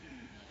 Okay.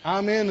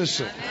 I'm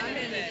innocent. I'm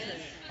innocent.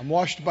 I'm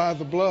washed by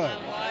the blood.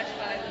 I'm washed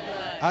by the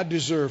blood. I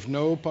deserve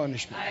no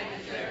punishment. I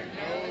deserve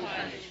no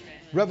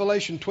punishment.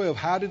 Revelation 12,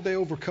 how did they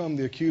overcome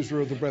the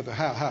accuser of the brethren?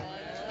 How?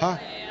 Huh?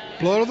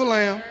 Blood of the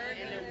Lamb.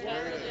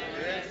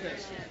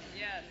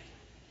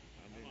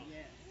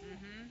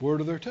 Word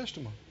of their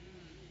testimony.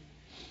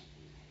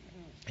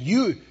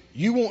 You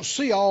won't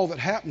see all that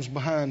happens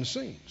behind the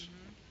scenes.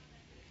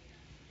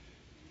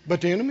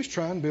 But the enemy's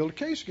trying to build a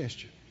case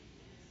against you,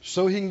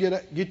 so he can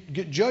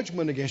get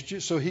judgment against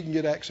you, so he can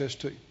get access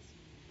to you.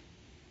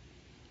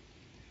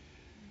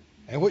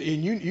 And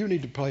you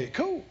need to play it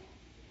cool.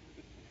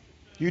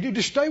 You need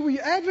to stay with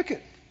your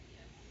advocate.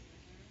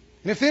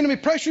 And if the enemy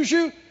pressures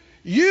you,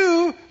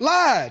 you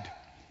lied.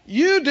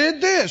 You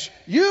did this.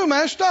 You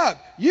messed up.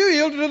 You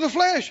yielded to the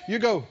flesh. You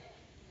go,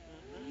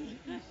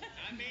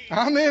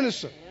 I'm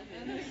innocent.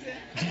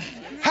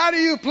 How do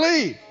you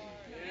plead?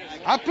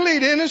 I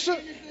plead innocent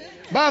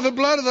by the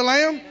blood of the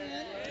Lamb.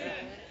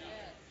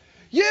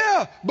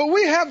 Yeah, but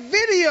we have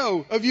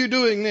video of you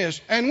doing this.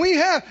 And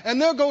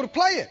they'll go to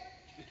play it.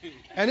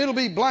 And it'll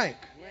be blank.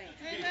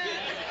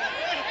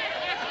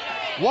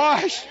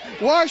 Washed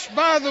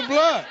by the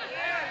blood.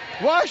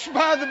 Washed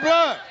by the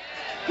blood.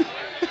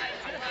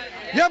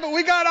 Yeah, but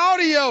we got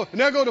audio. And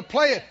they'll go to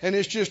play it. And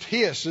it's just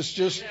hiss. It's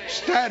just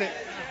static.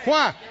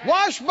 Why?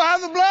 Washed by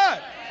the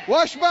blood.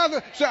 Washed by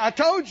the... So I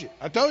told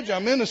you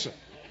I'm innocent.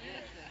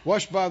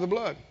 Washed by the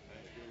blood.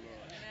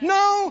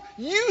 No,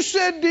 you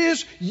said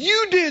this.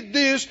 You did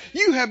this.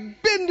 You have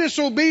been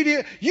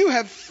disobedient. You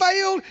have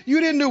failed. You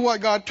didn't do what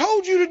God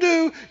told you to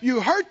do.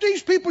 You hurt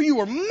these people. You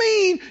were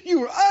mean.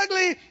 You were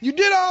ugly. You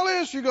did all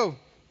this. You go,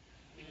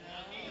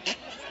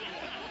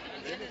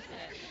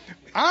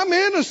 I'm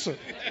innocent.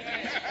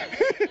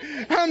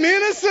 I'm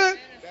innocent.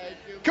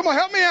 Come on,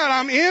 help me out.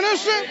 I'm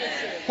innocent.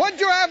 What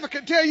did your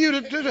advocate tell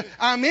you to do?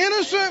 I'm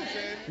innocent.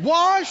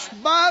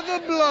 Washed by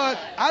the blood.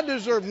 I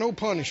deserve no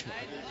punishment.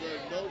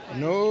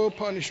 No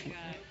punishment.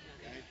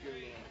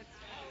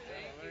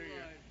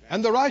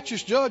 And the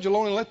righteous judge will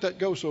only let that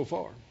go so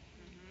far.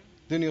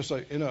 Then he'll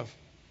say, enough.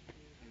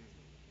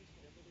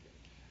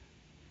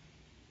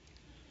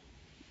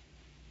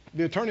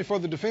 The attorney for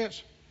the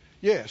defense,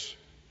 yes.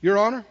 Your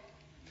Honor,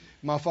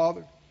 my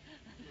father.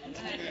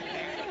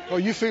 Oh,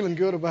 you feeling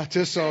good about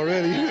this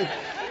already?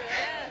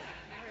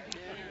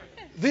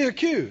 The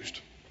accused,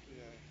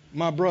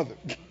 my brother,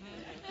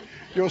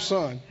 your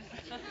son,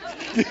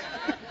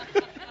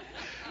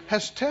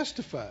 has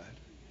testified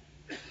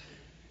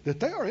that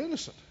they are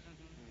innocent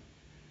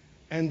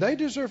and they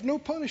deserve no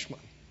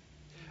punishment.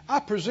 I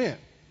present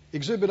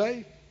Exhibit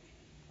A,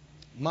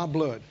 my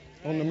blood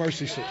on the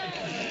mercy seat.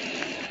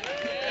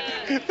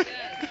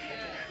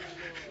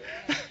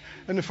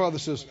 And the father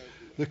says,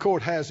 the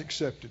court has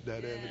accepted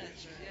that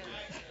evidence.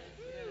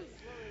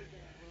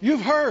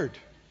 You've heard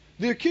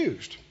the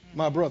accused,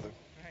 my brother,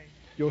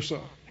 your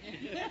son,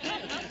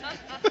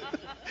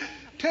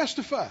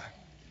 testify.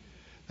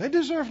 They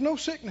deserve no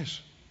sickness.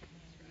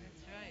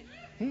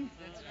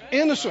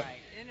 Innocent.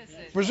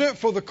 Present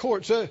for the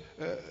court,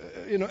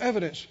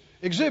 evidence.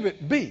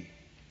 Exhibit B,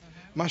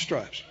 my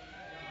stripes.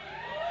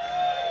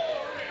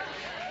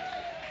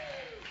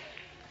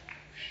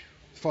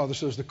 The father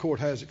says the court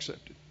has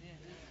accepted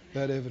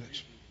that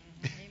evidence.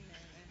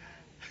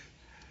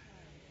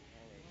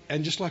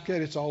 And just like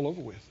that, it's all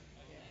over with.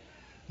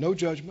 No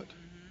judgment.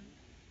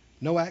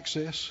 No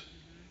access.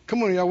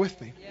 Come on, y'all with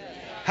me?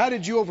 How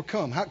did you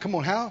overcome?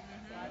 How?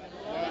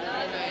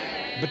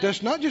 But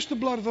that's not just the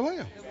blood of the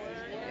Lamb.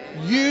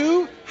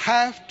 You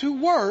have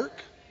to work.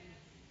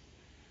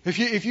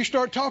 If you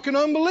start talking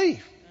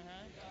unbelief,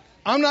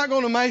 I'm not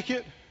going to make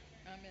it.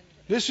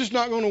 This is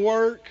not going to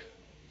work.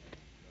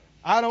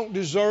 I don't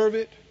deserve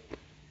it.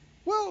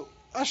 Well,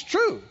 that's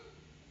true.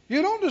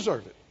 You don't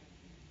deserve it.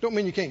 Don't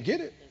mean you can't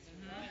get it.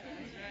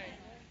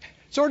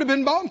 It's already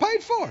been bought and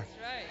paid for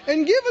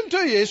and given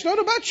to you. It's not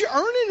about you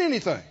earning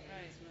anything.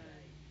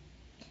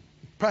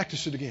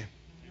 Practice it again.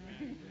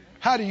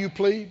 How do you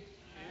plead?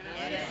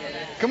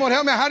 Come on,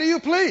 help me. How do you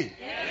plead?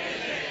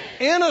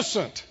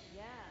 Innocent.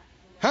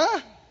 Huh?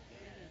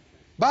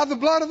 By the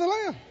blood of the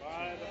Lamb.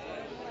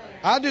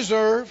 I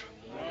deserve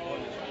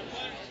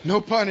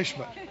no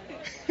punishment.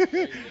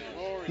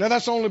 Now,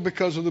 that's only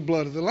because of the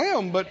blood of the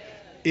Lamb, but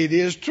it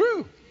is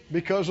true.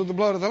 Because of the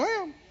blood of the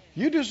Lamb,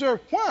 you deserve.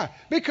 Why?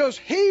 Because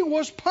He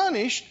was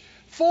punished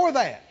for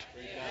that.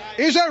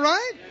 Is that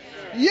right?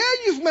 Yeah,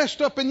 you've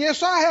messed up, and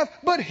yes, I have,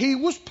 but He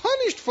was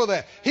punished for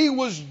that. He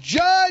was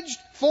judged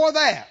for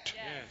that.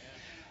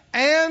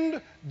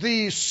 And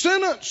the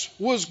sentence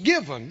was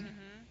given,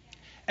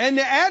 and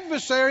the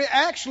adversary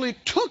actually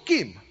took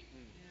Him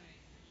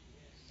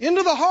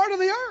into the heart of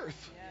the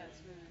earth.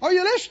 Are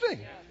you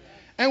listening?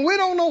 And we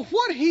don't know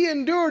what He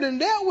endured and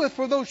dealt with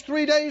for those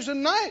 3 days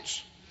and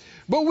nights.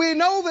 But we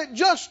know that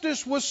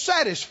justice was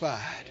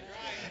satisfied.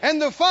 And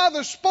the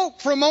Father spoke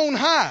from on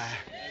high.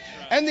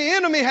 And the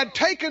enemy had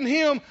taken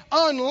Him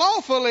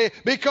unlawfully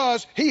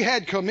because He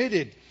had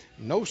committed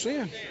no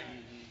sin.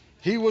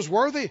 He was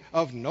worthy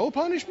of no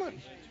punishment.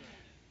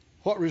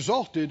 What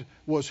resulted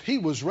was He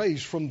was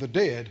raised from the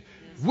dead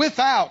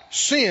without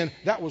sin.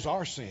 That was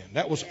our sin.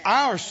 That was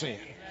our sin.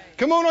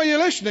 Come on, are you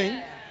listening?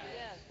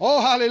 Oh,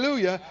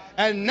 hallelujah.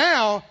 And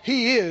now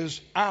He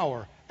is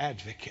our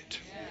advocate.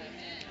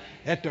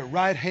 At the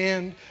right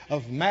hand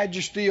of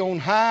majesty on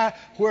high,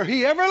 where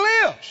He ever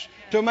lives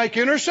to make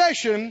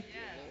intercession.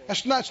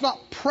 It's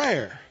not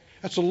prayer.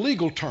 That's a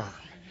legal term.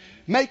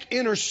 Make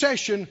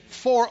intercession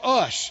for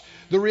us.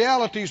 The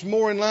reality is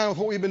more in line with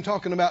what we've been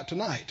talking about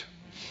tonight.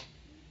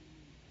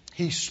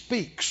 He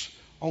speaks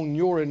on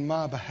your and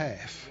my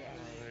behalf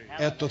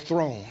at the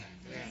throne.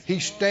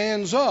 He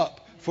stands up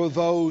for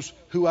those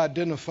who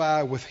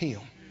identify with Him.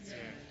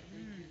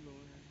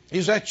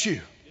 Is that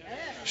you?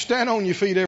 Stand on your feet.